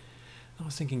moment. And I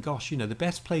was thinking, gosh, the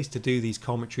best place to do these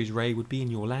commentaries, Ray, would be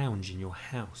in your lounge, in your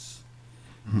house.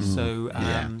 So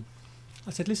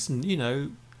I said, listen,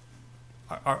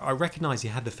 I recognise he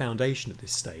had the foundation at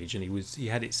this stage, and he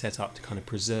had it set up to kind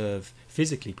of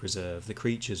physically preserve the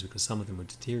creatures because some of them were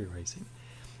deteriorating.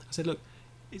 I said, look,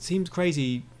 it seems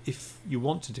crazy if you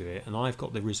want to do it, and I've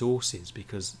got the resources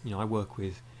because I work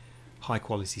with high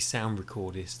quality sound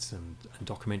recordists and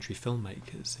documentary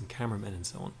filmmakers and cameramen and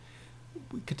so on.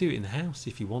 We could do it in the house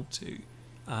if you want to.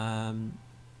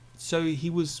 So he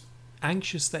was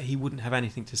anxious that he wouldn't have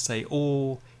anything to say,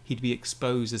 or he'd be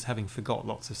exposed as having forgot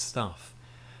lots of stuff.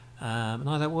 And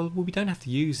I thought, well, we don't have to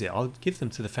use it. I'll give them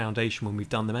to the foundation when we've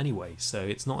done them anyway. So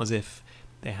it's not as if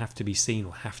they have to be seen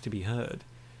or have to be heard.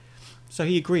 So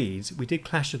he agreed. We did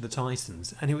Clash of the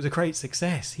Titans, and it was a great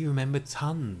success. He remembered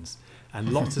tons,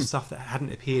 and lots of stuff that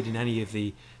hadn't appeared in any of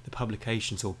the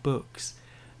publications or books.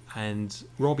 And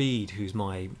Rob Eade, who's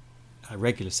my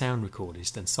regular sound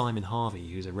recordist, and Simon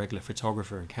Harvey, who's a regular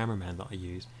photographer and cameraman that I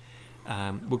use,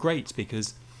 were great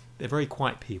because they're very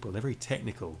quiet people, they're very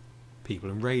technical people,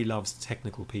 and Ray loves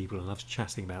technical people and loves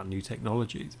chatting about new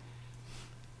technologies.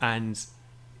 And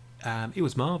it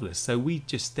was marvellous. So we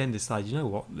just then decided, you know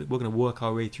what, we're going to work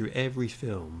our way through every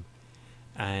film.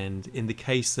 And in the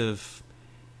case of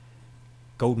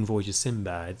Golden Voyage of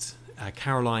Sinbad,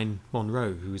 Caroline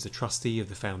Monroe, who was a trustee of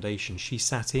the foundation, she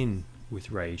sat in with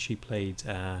Ray. She played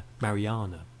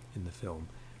Mariana in the film,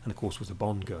 and of course was a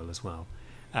Bond girl as well.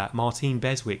 Martine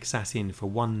Beswick sat in for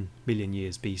 1 million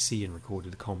years BC and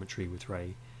recorded a commentary with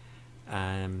Ray.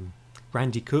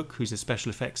 Randy Cook, who's a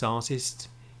special effects artist,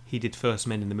 he did First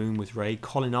Men in the Moon with Ray.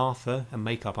 Colin Arthur, a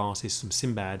makeup artist from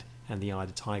Sinbad and The Eye of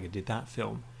the Tiger, did that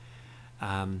film.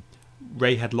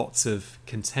 Ray had lots of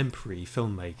contemporary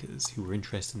filmmakers who were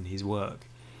interested in his work,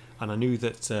 and I knew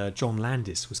that John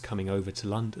Landis was coming over to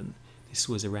London. This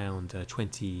was around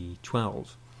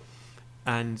 2012,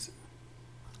 and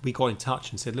we got in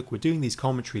touch and said, look, we're doing these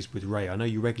commentaries with Ray. I know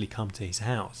you regularly come to his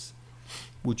house.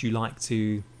 Would you like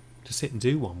to sit and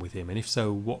do one with him? And if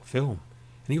so, what film?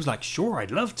 And he was like, sure, I'd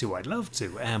love to. I'd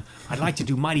like to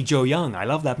do Mighty Joe Young. I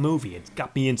love that movie. It's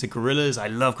got me into gorillas. I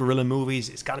love gorilla movies.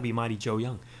 It's got to be Mighty Joe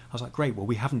Young. I was like, great, well,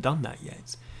 we haven't done that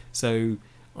yet. So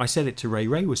I said it to Ray.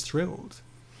 Ray was thrilled.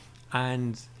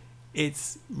 And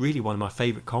it's really one of my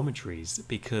favourite commentaries,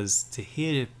 because to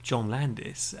hear John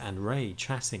Landis and Ray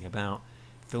chatting about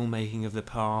filmmaking of the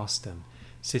past and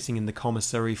sitting in the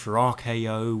commissary for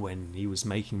RKO when he was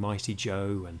making Mighty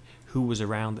Joe, and who was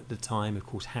around at the time. Of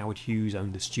course, Howard Hughes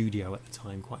owned the studio at the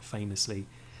time quite famously.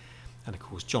 And of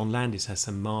course, John Landis has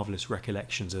some marvellous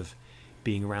recollections of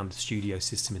being around the studio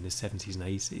system in the 70s and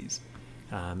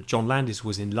 80s. John Landis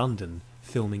was in London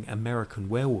filming American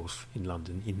Werewolf in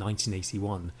London in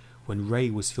 1981 when Ray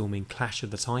was filming Clash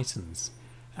of the Titans.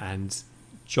 And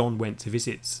John went to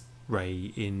visit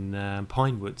Ray in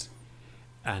Pinewood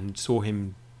and saw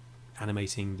him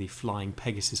animating the flying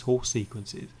Pegasus horse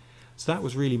sequences. So that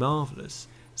was really marvellous.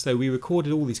 So we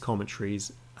recorded all these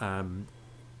commentaries.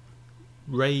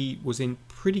 Ray was in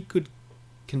pretty good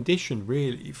condition,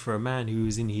 really, for a man who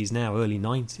was in his now early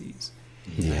 90s.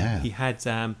 Yeah.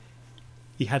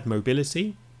 He had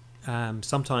mobility.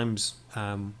 sometimes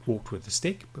walked with a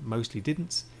stick, but mostly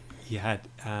didn't. He had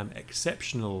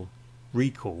exceptional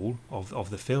recall of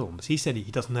the films. He said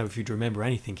he doesn't know if you'd remember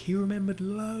anything. He remembered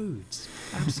loads,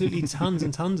 absolutely tons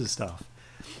and tons of stuff.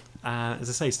 As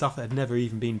I say, stuff that had never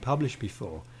even been published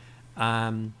before.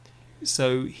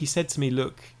 So he said to me,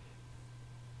 look,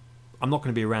 I'm not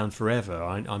going to be around forever.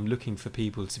 I'm looking for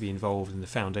people to be involved in the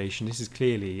foundation. This is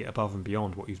clearly above and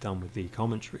beyond what you've done with the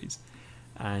commentaries.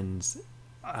 And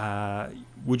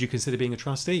would you consider being a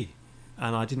trustee?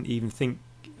 And I didn't even think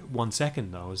 1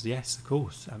 second. I was, yes, of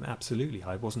course, absolutely.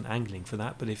 I wasn't angling for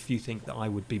that, but if you think that I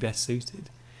would be best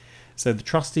suited. So the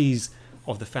trustees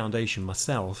of the foundation,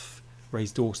 myself,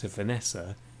 Ray's daughter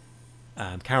Vanessa,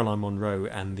 Caroline Monroe,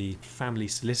 and the family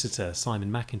solicitor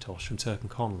Simon McIntosh from Turk and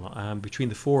Connell, between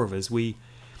the four of us, we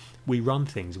run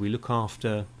things. We look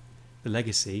after the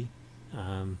legacy,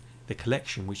 the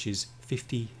collection, which is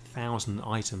 50,000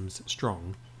 items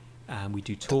strong. We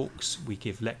do talks, we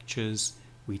give lectures,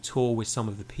 we tour with some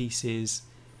of the pieces,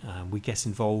 we get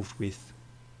involved with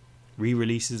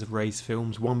re-releases of Ray's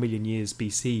films. 1 Million Years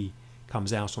BC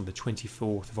comes out on the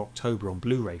 24th of October on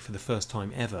Blu-ray for the first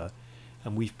time ever,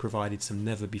 and we've provided some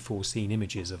never-before-seen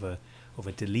images of a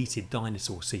deleted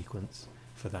dinosaur sequence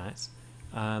for that.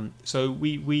 So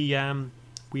we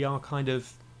are kind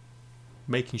of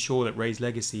making sure that Ray's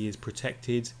legacy is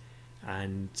protected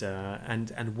and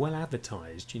well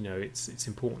advertised. You know, it's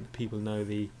important that people know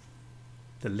the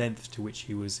length to which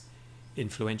he was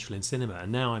influential in cinema.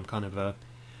 And now I'm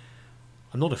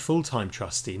not a full-time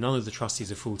trustee. None of the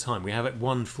trustees are full-time. We have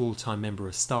one full-time member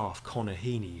of staff, Connor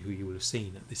Heaney, who you will have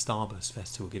seen at the Starburst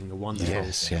Festival, giving a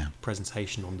wonderful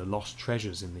presentation on the lost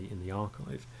treasures in the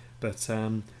archive. But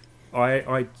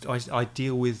I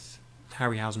deal with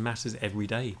Harryhausen matters every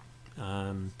day,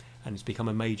 and it's become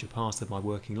a major part of my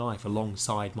working life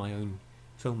alongside my own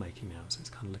filmmaking now. So it's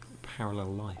kind of like a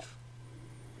parallel life.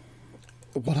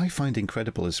 What I find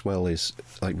incredible as well is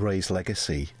like Ray's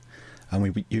legacy.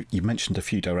 And you mentioned a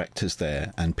few directors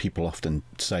there, and people often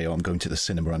say, "Oh, I'm going to the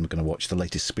cinema. I'm going to watch the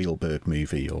latest Spielberg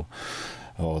movie, or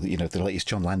you know, the latest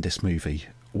John Landis movie."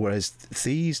 Whereas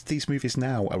these movies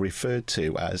now are referred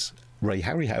to as Ray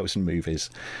Harryhausen movies,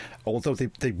 although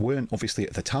they weren't obviously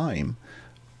at the time.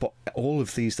 But all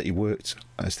of these that he worked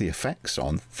as the effects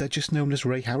on, they're just known as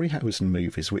Ray Harryhausen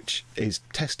movies, which is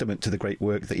testament to the great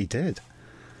work that he did.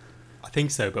 I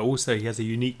think so, but also he has a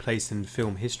unique place in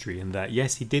film history in that,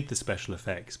 yes, he did the special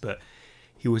effects, but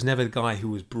he was never the guy who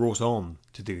was brought on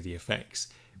to do the effects.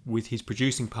 With his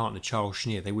producing partner, Charles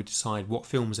Schneer, they would decide what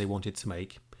films they wanted to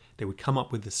make. They would come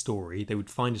up with the story. They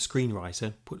would find a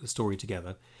screenwriter, put the story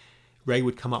together. Ray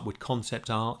would come up with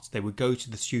concept art. They would go to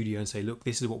the studio and say, look,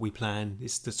 this is what we plan.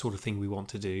 This is the sort of thing we want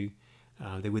to do.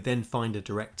 They would then find a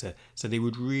director. So they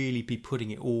would really be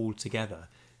putting it all together.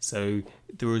 So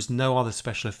there was no other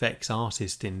special effects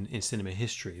artist in cinema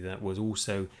history that was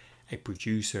also a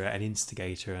producer, an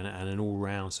instigator, and an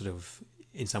all-round sort of,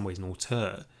 in some ways, an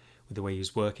auteur with the way he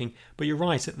was working. But you're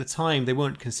right, at the time they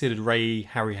weren't considered Ray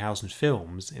Harryhausen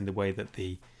films in the way that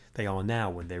they are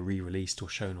now when they're re-released or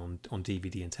shown on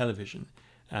DVD and television.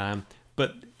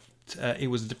 But it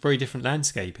was a very different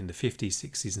landscape in the 50s,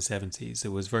 60s and 70s.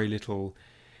 There was very little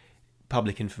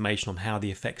public information on how the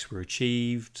effects were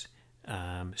achieved.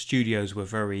 Studios were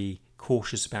very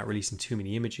cautious about releasing too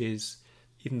many images.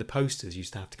 Even the posters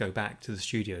used to have to go back to the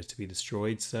studios to be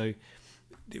destroyed. So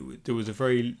there was a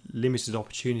very limited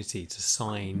opportunity to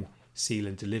sign, seal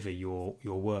and deliver your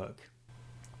work.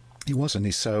 He was, and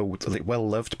he's so well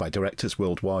loved by directors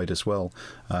worldwide as well.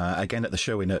 Again, at the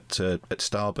showing at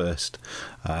Starburst,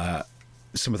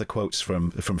 some of the quotes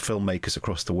from filmmakers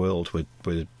across the world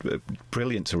were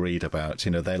brilliant to read about,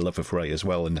 you know, their love of Ray as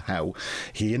well and how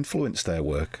he influenced their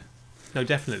work. No,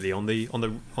 definitely. On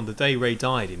the day Ray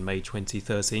died in May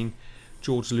 2013,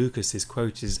 George Lucas is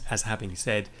quoted as having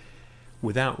said,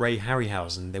 "Without Ray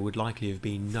Harryhausen, there would likely have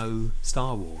been no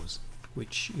Star Wars,"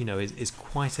 which, you know, is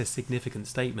quite a significant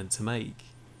statement to make.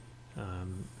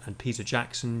 And Peter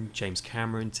Jackson, James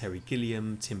Cameron, Terry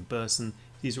Gilliam, Tim Burton,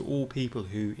 these are all people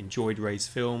who enjoyed Ray's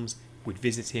films, would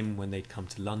visit him when they'd come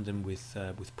to London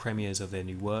with premieres of their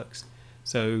new works.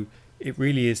 So it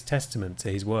really is testament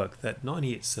to his work that not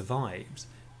only it survived,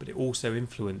 but it also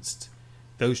influenced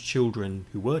those children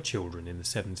who were children in the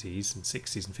 70s and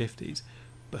 60s and 50s,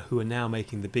 but who are now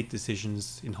making the big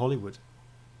decisions in Hollywood.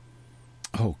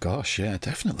 Oh gosh, yeah,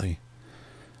 definitely.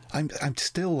 I'm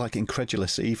still like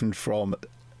incredulous even from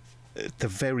the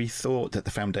very thought that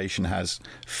the foundation has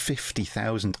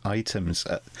 50,000 items.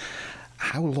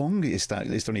 How long is that?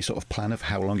 Is there any sort of plan of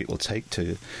how long it will take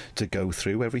to go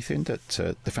through everything that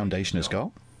the foundation has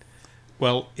got?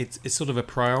 Well, it's sort of a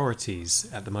priorities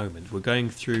at the moment. We're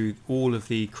going through all of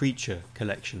the creature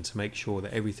collection to make sure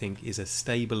that everything is as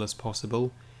stable as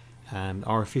possible.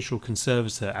 Our official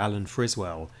conservator, Alan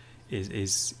Friswell,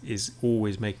 is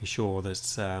always making sure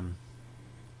that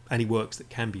any works that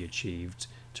can be achieved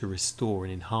to restore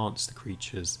and enhance the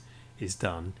creatures is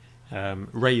done.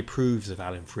 Ray approves of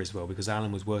Alan Friswell because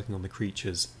Alan was working on the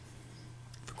creatures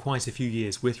for quite a few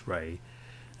years with Ray,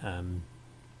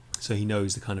 so he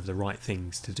knows the right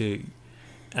things to do.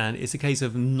 And it's a case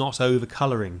of not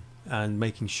over-colouring and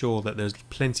making sure that there's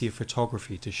plenty of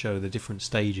photography to show the different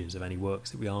stages of any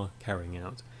works that we are carrying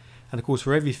out. And of course,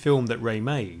 for every film that Ray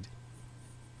made,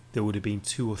 there would have been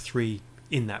 2 or 3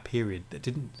 in that period that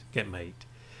didn't get made.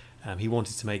 He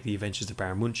wanted to make The Adventures of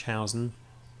Baron Munchausen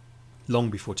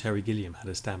long before Terry Gilliam had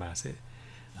a stab at it.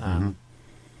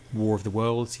 War of the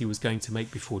Worlds he was going to make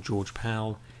before George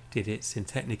Powell did it in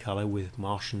Technicolor with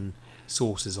Martian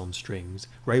saucers on strings.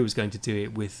 Ray was going to do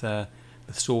it with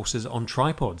saucers on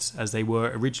tripods as they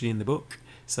were originally in the book.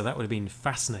 So that would have been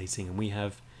fascinating, and we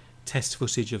have test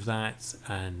footage of that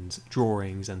and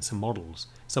drawings and some models.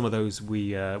 Some of those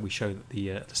we showed at the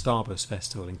Starburst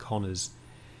Festival in Connor's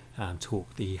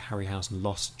talk, the Harryhausen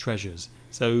Lost Treasures.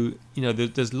 So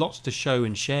there's lots to show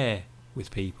and share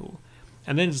with people.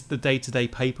 And then there's the day-to-day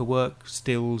paperwork,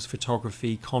 stills,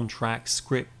 photography, contracts,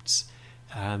 scripts,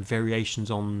 variations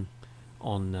on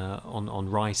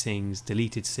writings,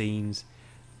 deleted scenes.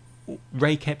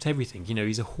 Ray kept everything.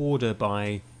 He's a hoarder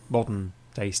by modern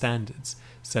day standards.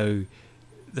 So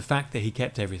the fact that he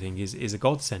kept everything is a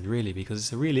godsend, really, because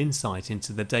it's a real insight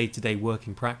into the day-to-day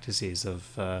working practices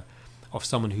of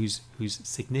someone who's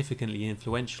significantly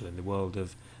influential in the world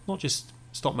of not just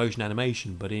stop motion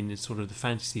animation, but in sort of the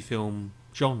fantasy film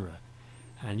genre.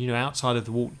 And outside of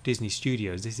the Walt Disney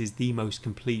Studios, this is the most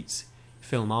complete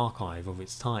film archive of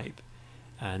its type,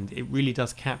 and it really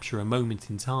does capture a moment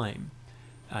in time.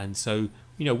 And so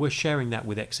we're sharing that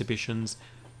with exhibitions.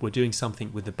 We're doing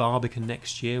something with the Barbican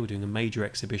next year. We're doing a major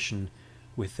exhibition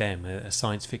with them, a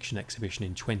science fiction exhibition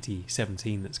in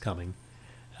 2017 that's coming.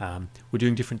 We're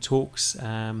doing different talks.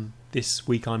 This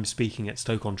week I'm speaking at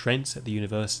Stoke-on-Trent at the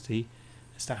university,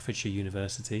 Staffordshire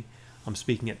University. I'm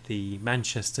speaking at the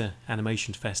Manchester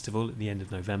Animation Festival at the end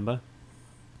of November.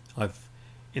 I've,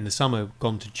 in the summer,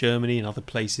 gone to Germany and other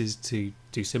places to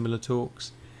do similar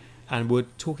talks. And we're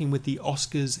talking with the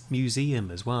Oscars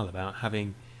Museum as well about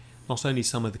having not only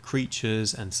some of the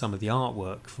creatures and some of the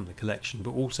artwork from the collection,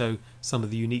 but also some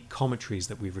of the unique commentaries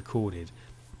that we've recorded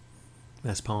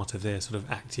as part of their sort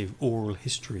of active oral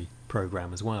history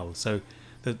program as well. So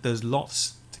there's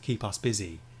lots to keep us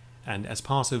busy. And as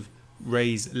part of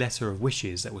Ray's letter of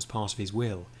wishes, that was part of his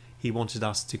will, he wanted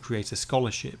us to create a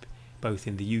scholarship both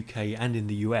in the UK and in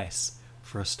the US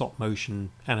for a stop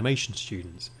motion animation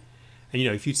students. And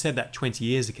if you'd said that 20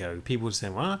 years ago, people would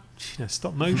say, "What?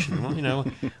 Stop motion? Well,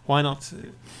 why not?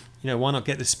 Why not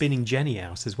get the spinning Jenny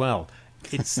out as well?"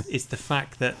 It's the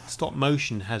fact that stop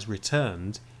motion has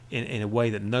returned in a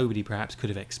way that nobody perhaps could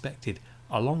have expected,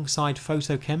 alongside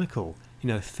photochemical.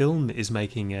 Film is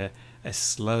making a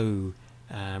slow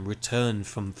return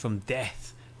from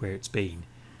death where it's been.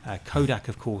 Kodak,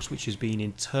 of course, which has been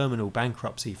in terminal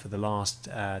bankruptcy for the last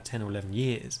 10 or 11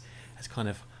 years, has kind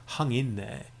of hung in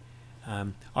there.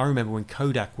 I remember when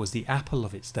Kodak was the Apple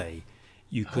of its day.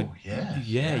 You could,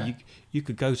 you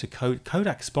could go to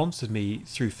Kodak sponsored me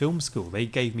through film school. They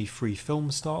gave me free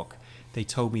film stock. They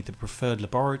told me the preferred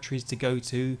laboratories to go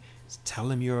to. Tell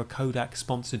them you're a Kodak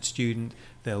sponsored student.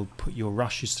 They'll put your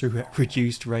rushes through at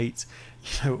reduced rates.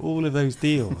 All of those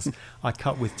deals. I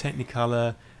cut with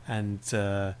Technicolor and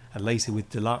later with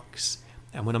Deluxe.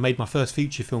 And when I made my first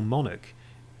feature film, Monarch,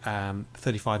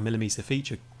 35mm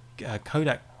feature,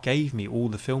 Kodak gave me all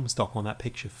the film stock on that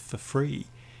picture for free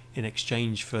in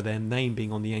exchange for their name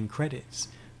being on the end credits.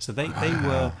 So they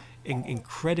were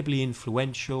incredibly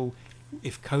influential.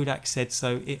 If Kodak said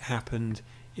so, it happened.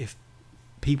 If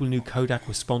people knew Kodak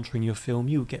was sponsoring your film,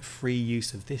 you would get free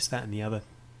use of this, that and the other.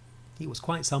 It was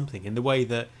quite something, in the way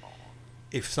that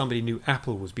if somebody knew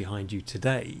Apple was behind you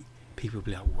today, people would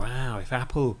be like, wow, if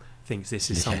Apple thinks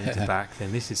this is something to back,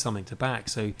 then this is something to back.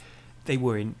 So they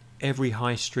were in every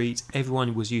high street.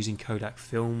 Everyone was using Kodak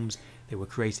films. They were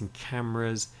creating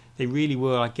cameras. They really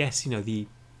were, I guess, the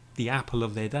Apple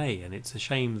of their day. And it's a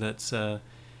shame that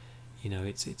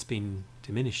it's been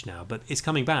diminished now, but it's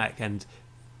coming back. And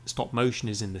stop motion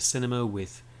is in the cinema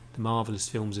with the marvelous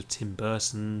films of Tim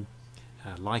Burton,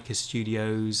 Leica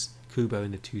Studios, Kubo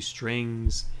and the Two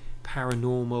Strings,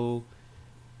 Paranormal,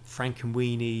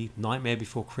 Frankenweenie, Nightmare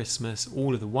Before Christmas,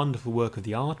 all of the wonderful work of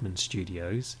the Aardman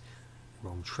Studios.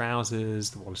 Wrong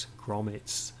Trousers, the Wallace and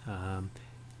Gromits.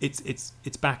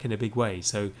 It's back in a big way.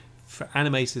 So for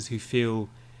animators who feel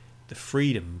the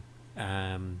freedom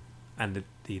and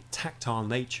the tactile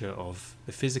nature of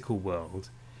the physical world,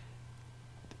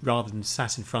 rather than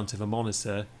sat in front of a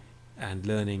monitor and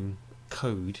learning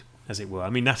code, as it were. I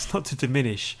mean, that's not to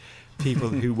diminish people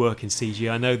who work in CG.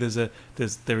 I know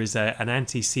there is an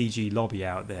anti-CG lobby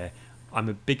out there. I'm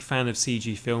a big fan of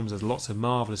CG films. There's lots of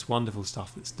marvellous, wonderful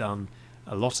stuff that's done.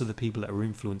 A lot of the people that are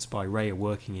influenced by Ray are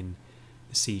working in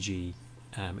the CG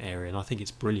area, and I think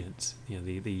it's brilliant. You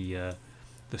know,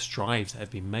 the strides that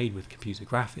have been made with computer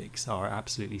graphics are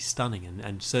absolutely stunning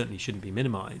and certainly shouldn't be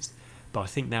minimised. But I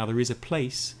think now there is a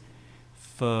place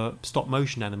for stop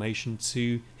motion animation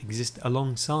to exist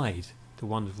alongside the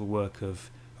wonderful work of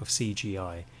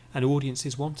CGI, and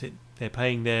audiences want it. They're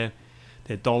paying their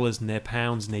dollars and their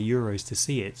pounds and their euros to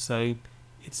see it, so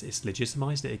it's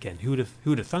legitimised it again. Who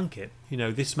would have thunk it? You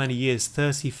know, this many years,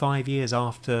 35 years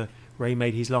after Ray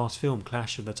made his last film,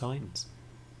 Clash of the Titans.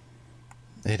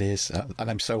 It is, and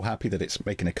I'm so happy that it's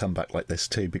making a comeback like this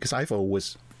too, because I've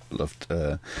always loved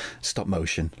stop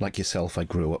motion. Like yourself, I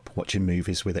grew up watching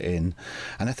movies with it in,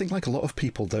 and I think like a lot of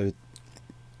people, though,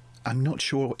 I'm not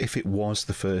sure if it was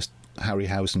the first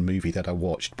Harryhausen movie that I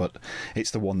watched, but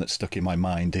it's the one that stuck in my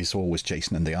mind. Is always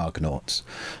Jason and the Argonauts.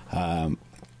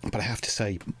 But I have to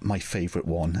say, my favourite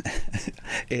one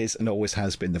is and always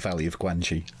has been The Valley of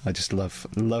Gwangi. I just love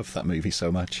that movie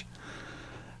so much.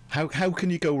 How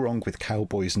can you go wrong with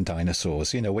cowboys and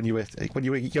dinosaurs? You know, when you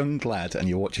were a young lad and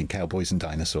you're watching cowboys and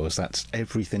dinosaurs, that's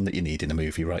everything that you need in a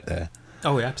movie right there.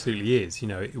 Oh, it absolutely is. You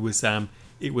know, it was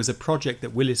a project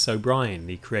that Willis O'Brien,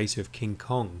 the creator of King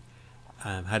Kong,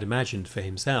 had imagined for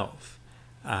himself.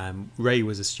 Ray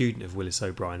was a student of Willis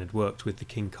O'Brien, had worked with the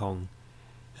King Kong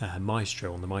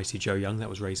maestro on The Mighty Joe Young. That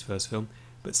was Ray's first film.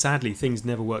 But sadly, things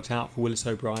never worked out for Willis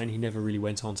O'Brien. He never really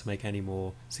went on to make any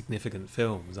more significant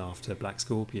films after Black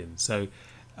Scorpion. So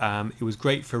it was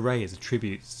great for Ray as a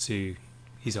tribute to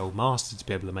his old master to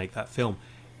be able to make that film.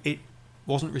 It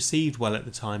wasn't received well at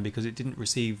the time because it didn't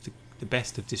receive the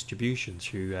best of distribution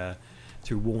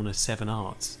through Warner Seven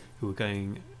Arts, who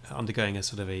were undergoing a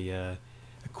sort of a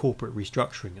corporate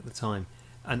restructuring at the time.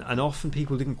 And often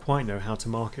people didn't quite know how to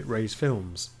market Ray's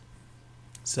films.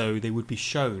 So they would be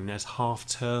shown as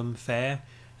half-term fare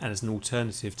and as an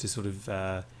alternative to sort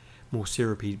of more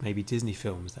syrupy, maybe Disney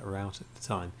films that were out at the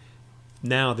time.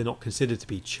 Now they're not considered to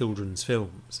be children's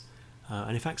films.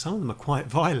 And in fact, some of them are quite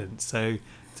violent. So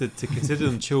to consider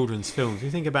them children's films, if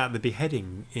you think about the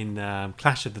beheading in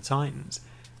Clash of the Titans,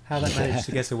 how that managed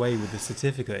to get away with the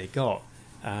certificate it got.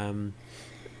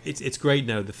 It's great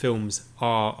now the films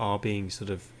are being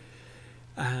sort of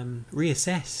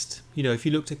reassessed. You know, if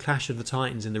you looked at Clash of the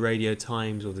Titans in the Radio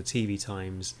Times or the TV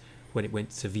Times when it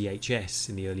went to VHS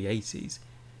in the early 80s,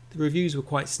 the reviews were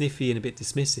quite sniffy and a bit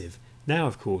dismissive. Now,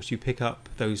 of course, you pick up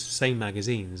those same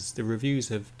magazines, the reviews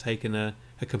have taken a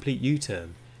complete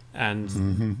U-turn, and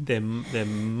they're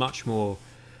much more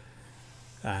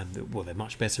they're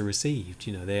much better received.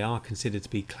 You know, they are considered to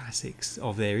be classics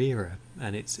of their era,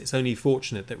 and it's only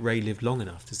fortunate that Ray lived long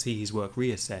enough to see his work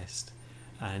reassessed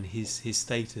and his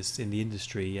status in the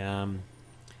industry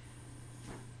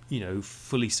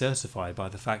fully certified by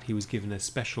the fact he was given a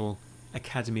special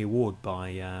Academy Award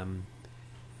by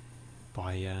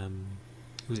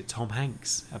was it Tom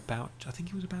Hanks I think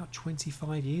it was about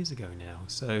 25 years ago now.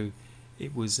 So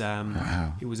it was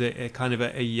wow. It was a kind of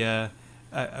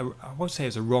I won't say it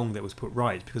was a wrong that was put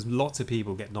right, because lots of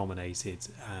people get nominated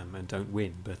and don't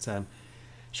win, but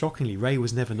shockingly Ray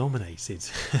was never nominated.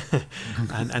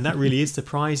 and that really is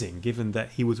surprising, given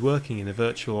that he was working in a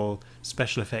virtual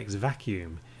special effects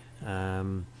vacuum.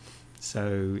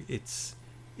 So it's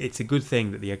a good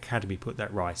thing that the Academy put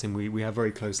that right, and we have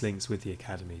very close links with the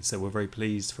Academy, so we're very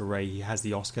pleased for Ray. He has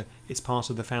the Oscar. It's part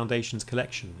of the Foundation's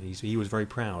collection. He was very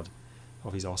proud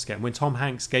of his Oscar, and when Tom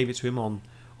Hanks gave it to him on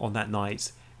that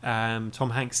night, Tom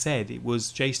Hanks said it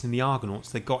was Jason and the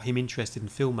Argonauts that got him interested in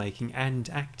filmmaking and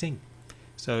acting.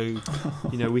 So,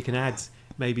 we can add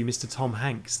maybe Mr. Tom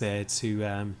Hanks there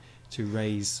to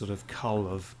Ray's sort of cull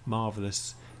of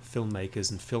marvellous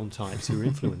filmmakers and film types who were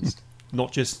influenced.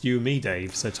 Not just you and me,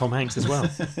 Dave, so Tom Hanks as well.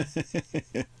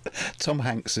 Tom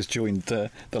Hanks has joined the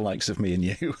likes of me and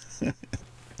you.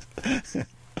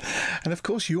 And of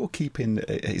course, you're keeping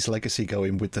his legacy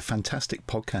going with the fantastic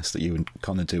podcast that you and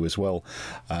Connor do as well.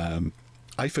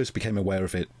 I first became aware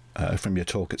of it from your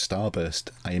talk at Starburst.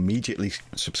 I immediately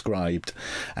subscribed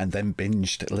and then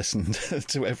listened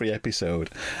to every episode.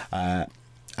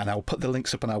 And I'll put the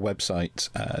links up on our website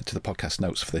to the podcast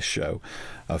notes for this show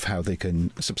of how they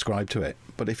can subscribe to it.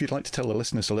 But if you'd like to tell the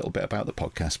listeners a little bit about the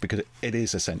podcast, because it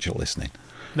is essential listening.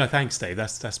 No, thanks, Dave.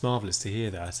 That's marvellous to hear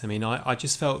that. I mean, I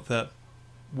just felt that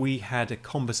we had a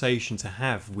conversation to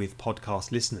have with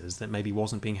podcast listeners that maybe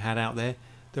wasn't being had out there.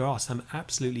 There are some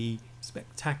absolutely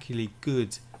spectacularly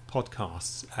good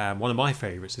podcasts. One of my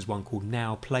favourites is one called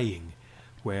Now Playing,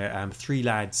 where 3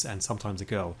 lads and sometimes a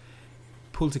girl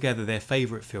pull together their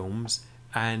favourite films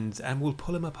and we'll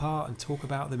pull them apart and talk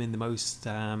about them in the most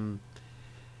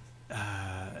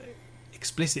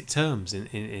explicit terms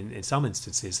in some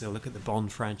instances. They'll look at the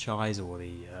Bond franchise or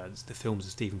the films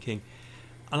of Stephen King.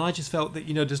 And I just felt that,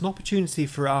 there's an opportunity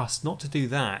for us not to do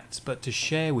that, but to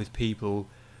share with people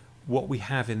what we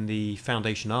have in the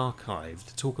Foundation archive,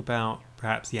 to talk about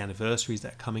perhaps the anniversaries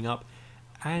that are coming up,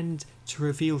 and to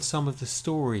reveal some of the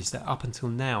stories that up until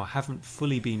now haven't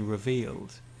fully been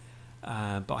revealed.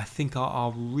 But I think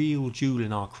our real jewel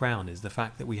in our crown is the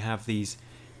fact that we have these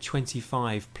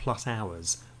 25 plus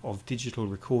hours of digital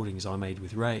recordings I made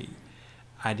with Ray.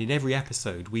 And in every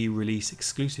episode we release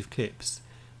exclusive clips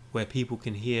where people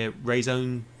can hear Ray's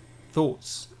own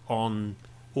thoughts on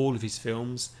all of his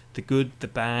films, the good, the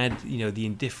bad, the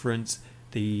indifferent,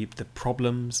 the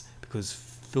problems, because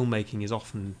filmmaking is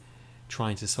often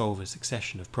trying to solve a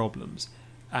succession of problems.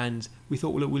 And we thought,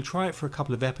 well, look, we'll try it for a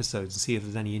couple of episodes and see if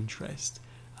there's any interest,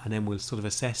 and then we'll sort of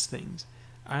assess things.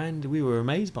 And we were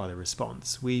amazed by the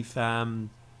response. We've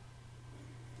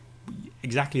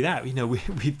exactly that.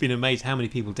 We've been amazed how many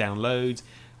people download.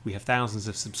 We have thousands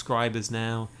of subscribers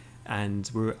now,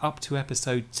 and we're up to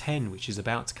episode 10, which is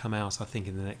about to come out, I think,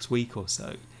 in the next week or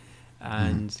so.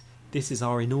 And this is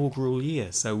our inaugural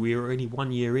year, so we're only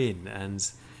 1 year in, and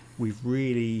we've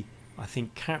really, I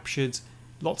think, captured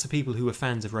lots of people who are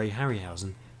fans of Ray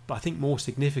Harryhausen, but I think more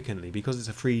significantly, because it's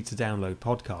a free to download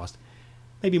podcast,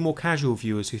 maybe more casual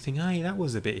viewers who think, hey, that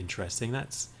was a bit interesting,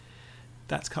 that's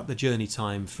cut the journey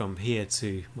time from here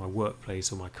to my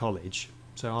workplace or my college,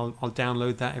 so I'll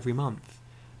download that every month.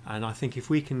 And I think if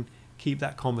we can keep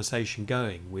that conversation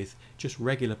going with just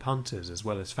regular punters as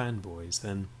well as fanboys,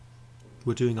 then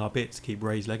we're doing our bit to keep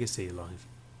Ray's legacy alive.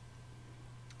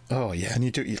 Oh yeah, and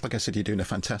like I said, you're doing a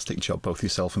fantastic job, both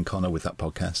yourself and Connor, with that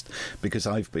podcast, because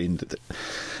I've been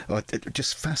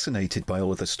just fascinated by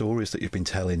all of the stories that you've been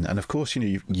telling, and of course,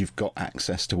 you've got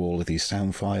access to all of these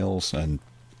sound files, and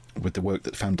with the work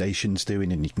that the Foundation's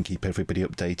doing, and you can keep everybody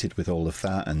updated with all of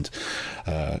that, and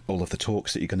all of the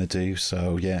talks that you're going to do.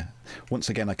 So yeah, once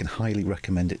again, I can highly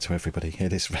recommend it to everybody.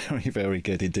 It is very, very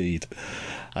good indeed.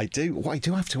 I do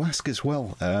have to ask as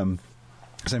well,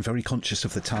 because I'm very conscious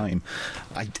of the time.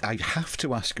 I have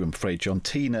to ask you, I'm afraid, John.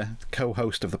 Tina,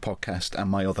 co-host of the podcast, and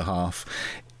my other half,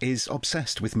 is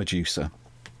obsessed with Medusa.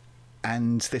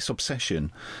 And this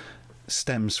obsession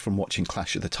stems from watching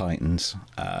Clash of the Titans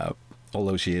all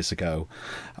those years ago.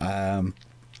 And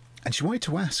she wanted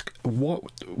to ask,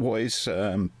 what is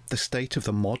the state of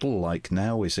the model like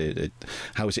now?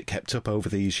 How is it kept up over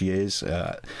these years?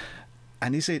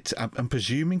 And is it, I'm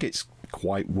presuming it's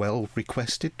quite well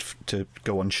requested to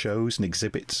go on shows and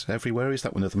exhibits everywhere. Is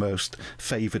that one of the most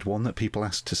favoured one that people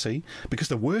ask to see? Because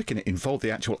the work in it involved, the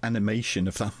actual animation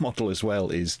of that model as well,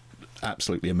 is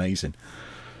absolutely amazing.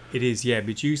 It is, yeah.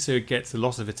 Medusa gets a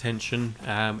lot of attention.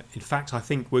 In fact, I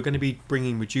think we're going to be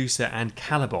bringing Medusa and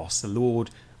Calibos, the Lord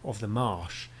of the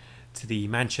Marsh, to the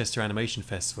Manchester Animation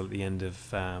Festival at the end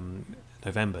of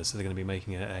November. So they're going to be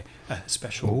making a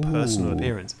special personal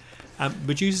appearance.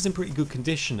 Medusa's in pretty good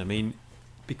condition. I mean,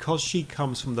 because she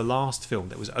comes from the last film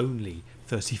that was only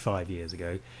 35 years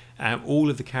ago, all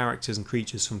of the characters and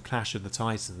creatures from Clash of the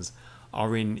Titans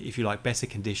are in, if you like, better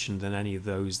condition than any of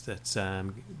those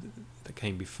that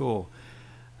came before.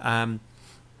 The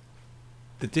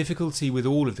difficulty with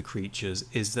all of the creatures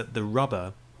is that the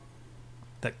rubber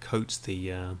that coats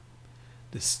the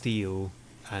steel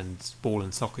and ball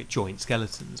and socket joint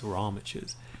skeletons or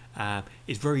armatures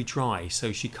is very dry,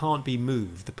 so she can't be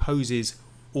moved. The poses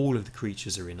all of the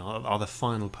creatures are in are the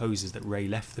final poses that Ray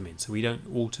left them in, so we don't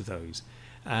alter those.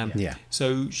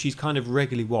 So she's kind of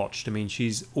regularly watched. I mean,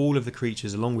 all of the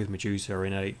creatures along with Medusa are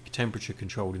in a temperature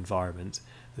controlled environment.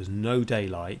 There's no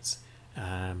daylight.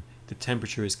 The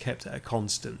temperature is kept at a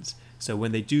constant, so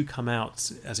when they do come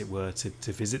out, as it were,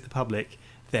 to visit the public,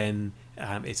 then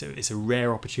it's a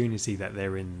rare opportunity that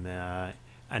they're in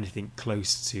anything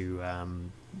close to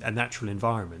a natural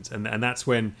environment, and that's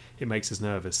when it makes us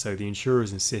nervous. So the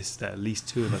insurers insist that at least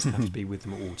 2 of us have to be with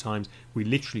them at all times. We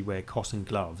literally wear cotton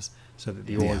gloves so that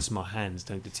the oils from our hands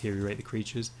don't deteriorate the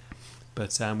creatures.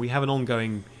 But we have an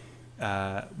ongoing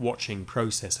watching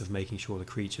process of making sure the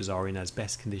creatures are in as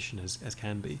best condition as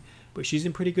can be. But she's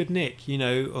in pretty good nick, you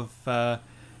know.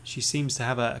 She seems to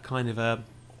have a kind of I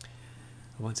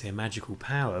won't say a magical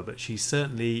power, but she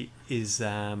certainly is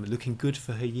looking good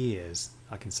for her years.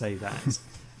 I can say that.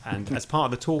 And as part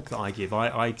of the talk that I give,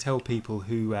 I tell people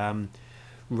who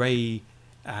Ray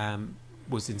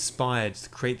was inspired to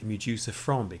create the Medusa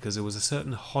from, because there was a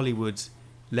certain Hollywood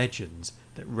legend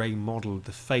that Ray modelled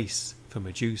the face for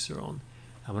Medusa on.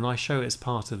 And when I show it as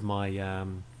part of my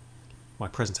my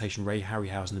presentation, Ray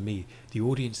Harryhausen and Me, the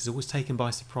audience is always taken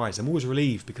by surprise. I'm always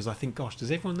relieved, because I think, gosh,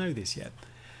 does everyone know this yet?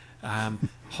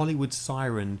 Hollywood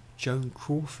siren Joan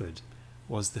Crawford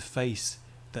was the face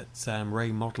that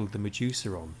Ray modelled the Medusa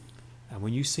on. And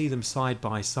when you see them side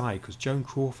by side, because Joan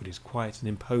Crawford is quite an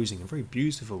imposing and very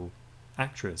beautiful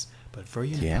actress, but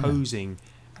very imposing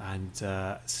and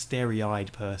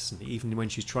starry-eyed person. Even when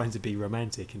she's trying to be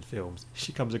romantic in films,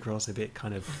 she comes across a bit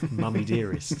kind of mummy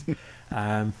dearest.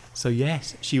 So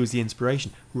yes, she was the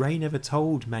inspiration. Ray never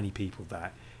told many people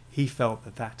that. He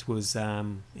felt that was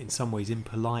in some ways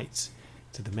impolite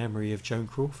to the memory of Joan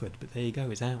Crawford, but there you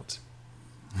go, it's out.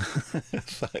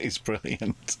 That is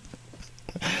brilliant.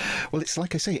 Well, it's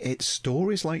like I say, it's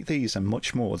stories like these and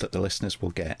much more that the listeners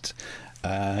will get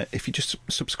if you just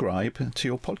subscribe to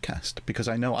your podcast, because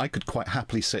I know I could quite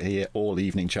happily sit here all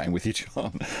evening chatting with you,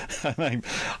 John. And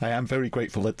I am very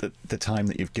grateful at the time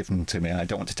that you've given to me, and I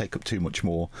don't want to take up too much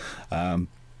more.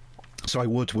 So I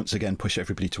would once again push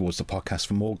everybody towards the podcast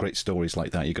for more great stories like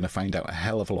that. You're going to find out a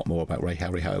hell of a lot more about Ray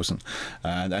Harryhausen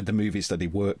and the movies that he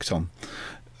worked on.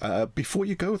 Before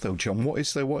you go, though, John,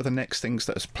 what are the next things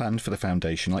that's planned for the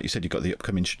foundation? Like you said, you've got the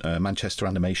upcoming Manchester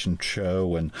Animation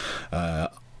Show, and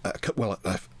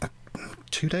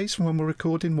 2 days from when we're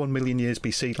recording, 1 Million Years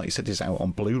BC, like you said, is out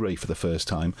on Blu-ray for the first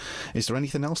time. Is there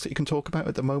anything else that you can talk about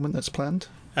at the moment that's planned?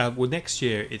 Well, next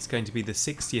year it's going to be the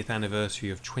 60th anniversary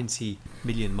of 20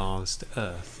 Million Miles to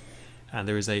Earth. And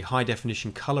there is a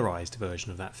high-definition colourised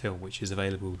version of that film which is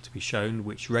available to be shown,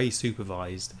 which Ray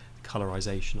supervised the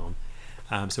colourisation on.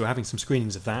 So we're having some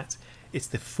screenings of that. It's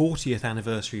the 40th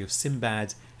anniversary of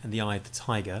Sinbad and the Eye of the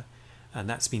Tiger, and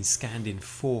that's been scanned in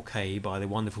 4K by the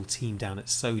wonderful team down at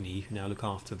Sony, who now look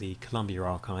after the Columbia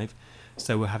archive.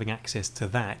 So we're having access to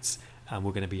that, and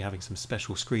we're going to be having some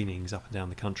special screenings up and down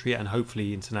the country, and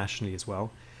hopefully internationally as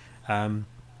well. There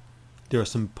are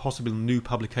some possible new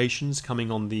publications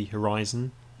coming on the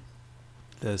horizon.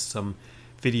 There's some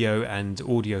video and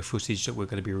audio footage that we're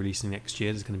going to be releasing next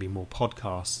year. There's going to be more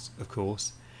podcasts, of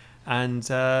course. And,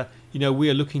 we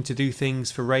are looking to do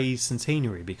things for Ray's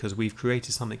centenary, because we've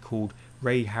created something called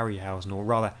Ray Harryhausen, or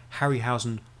rather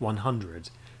Harryhausen 100.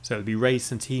 So it'll be Ray's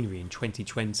centenary in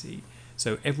 2020.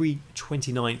 So every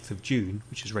 29th of June,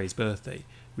 which is Ray's birthday,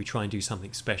 we try and do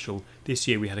something special. This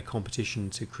year we had a competition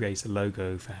to create a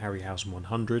logo for Harryhausen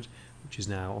 100, which is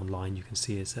now online. You can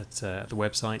see it at the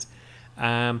website.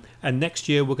 And next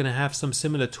year we're going to have some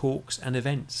similar talks and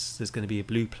events. There's going to be a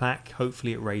blue plaque,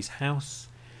 hopefully at Ray's house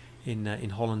in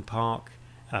Holland Park.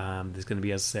 There's going to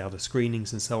be, as I say, other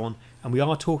screenings and so on. And we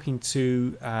are talking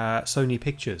to Sony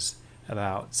Pictures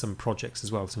about some projects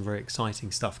as well. Some very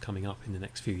exciting stuff coming up in the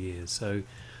next few years. So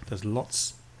there's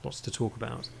lots to talk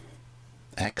about.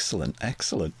 Excellent.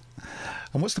 And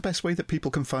what's the best way that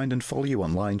people can find and follow you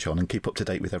online, John, and keep up to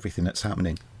date with everything that's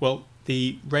happening? Well,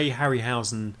 the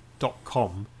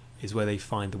RayHarryhausen.com is where they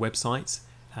find the website.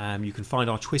 You can find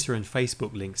our Twitter and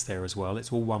Facebook links there as well.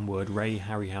 It's all one word,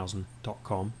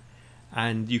 RayHarryhausen.com.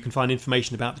 And you can find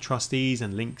information about the trustees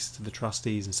and links to the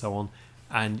trustees and so on.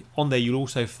 And on there you'll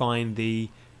also find the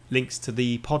links to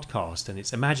the podcast, and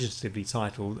it's imaginatively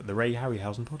titled The Ray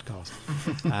Harryhausen Podcast.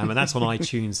 And that's on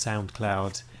iTunes,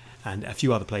 SoundCloud, and a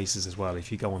few other places as well.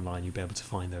 If you go online, you'll be able to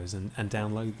find those and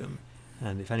download them.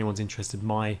 And if anyone's interested in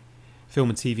my film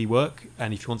and TV work,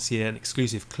 and if you want to see an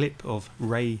exclusive clip of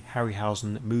Ray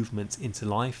Harryhausen movement into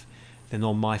life, then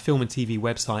on my film and TV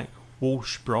website,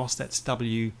 Walshbros, that's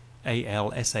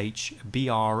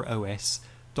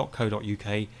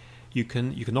WALSHBROS.co.uk, you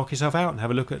can knock yourself out and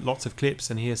have a look at lots of clips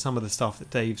and hear some of the stuff that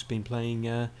Dave's been playing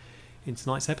in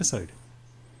tonight's episode.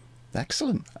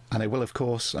 Excellent. And I will, of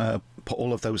course, put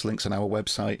all of those links on our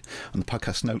website and the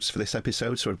podcast notes for this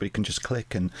episode, so everybody can just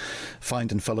click and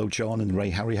find and follow John and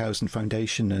Ray Harryhausen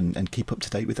Foundation and keep up to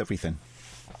date with everything.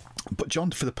 But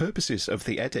John, for the purposes of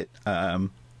the edit,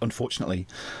 unfortunately,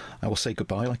 I will say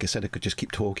goodbye. Like I said, I could just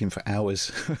keep talking for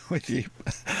hours with you.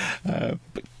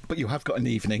 But but you have got an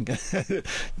evening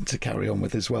to carry on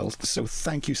with as well. So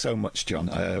thank you so much, John.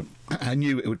 I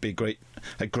knew it would be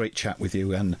a great chat with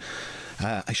you, and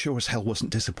I sure as hell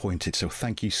wasn't disappointed, so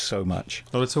thank you so much.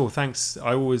 Not at all, thanks.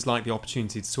 I always like the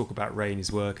opportunity to talk about Ray and his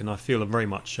work, and I feel I'm very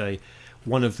much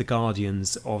one of the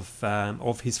guardians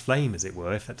of his flame, as it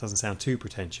were, if that doesn't sound too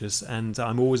pretentious, and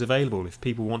I'm always available. If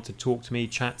people want to talk to me,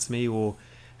 chat to me, or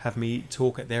have me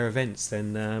talk at their events,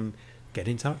 then get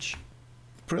in touch.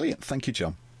 Brilliant, thank you,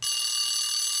 John.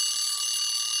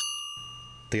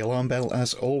 The alarm bell,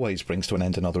 as always, brings to an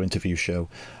end another interview show,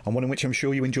 and one in which I'm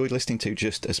sure you enjoyed listening to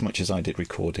just as much as I did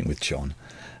recording with John.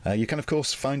 You can, of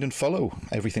course, find and follow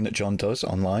everything that John does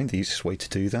online. The easiest way to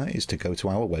do that is to go to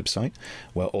our website,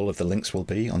 where all of the links will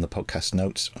be on the podcast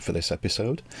notes for this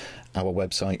episode. Our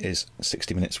website is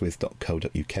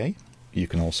 60minuteswith.co.uk. You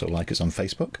can also like us on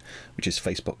Facebook, which is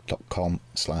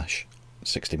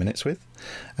facebook.com/60minuteswith,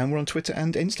 and we're on Twitter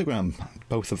and Instagram.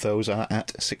 Both of those are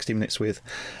at 60minuteswith,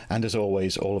 and as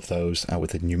always, all of those are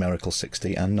with the numerical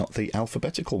 60 and not the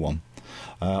alphabetical one.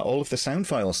 All of the sound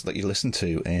files that you listen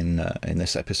to in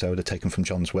this episode are taken from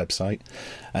John's website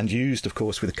and used, of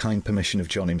course, with the kind permission of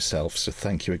John himself, so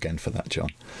thank you again for that, John.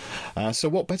 So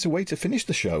what better way to finish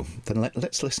the show than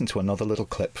let's listen to another little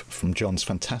clip from John's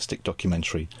fantastic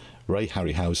documentary, Ray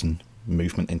Harryhausen,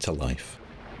 Movement into Life.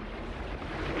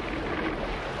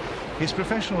 His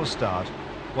professional start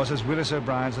was as Willis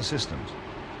O'Brien's assistant,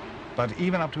 but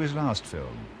even up to his last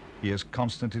film, he has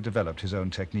constantly developed his own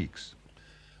techniques.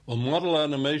 Well, model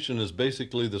animation is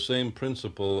basically the same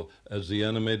principle as the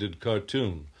animated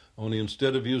cartoon, only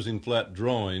instead of using flat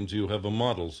drawings, you have a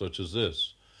model such as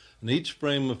this. In each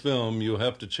frame of film, you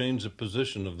have to change the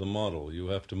position of the model. You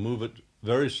have to move it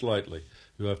very slightly.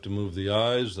 You have to move the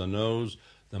eyes, the nose,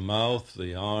 the mouth,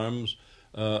 the arms,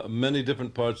 many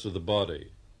different parts of the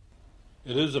body.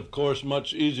 It is, of course,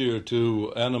 much easier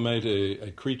to animate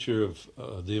a creature of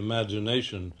the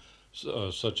imagination,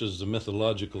 such as the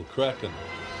mythological Kraken.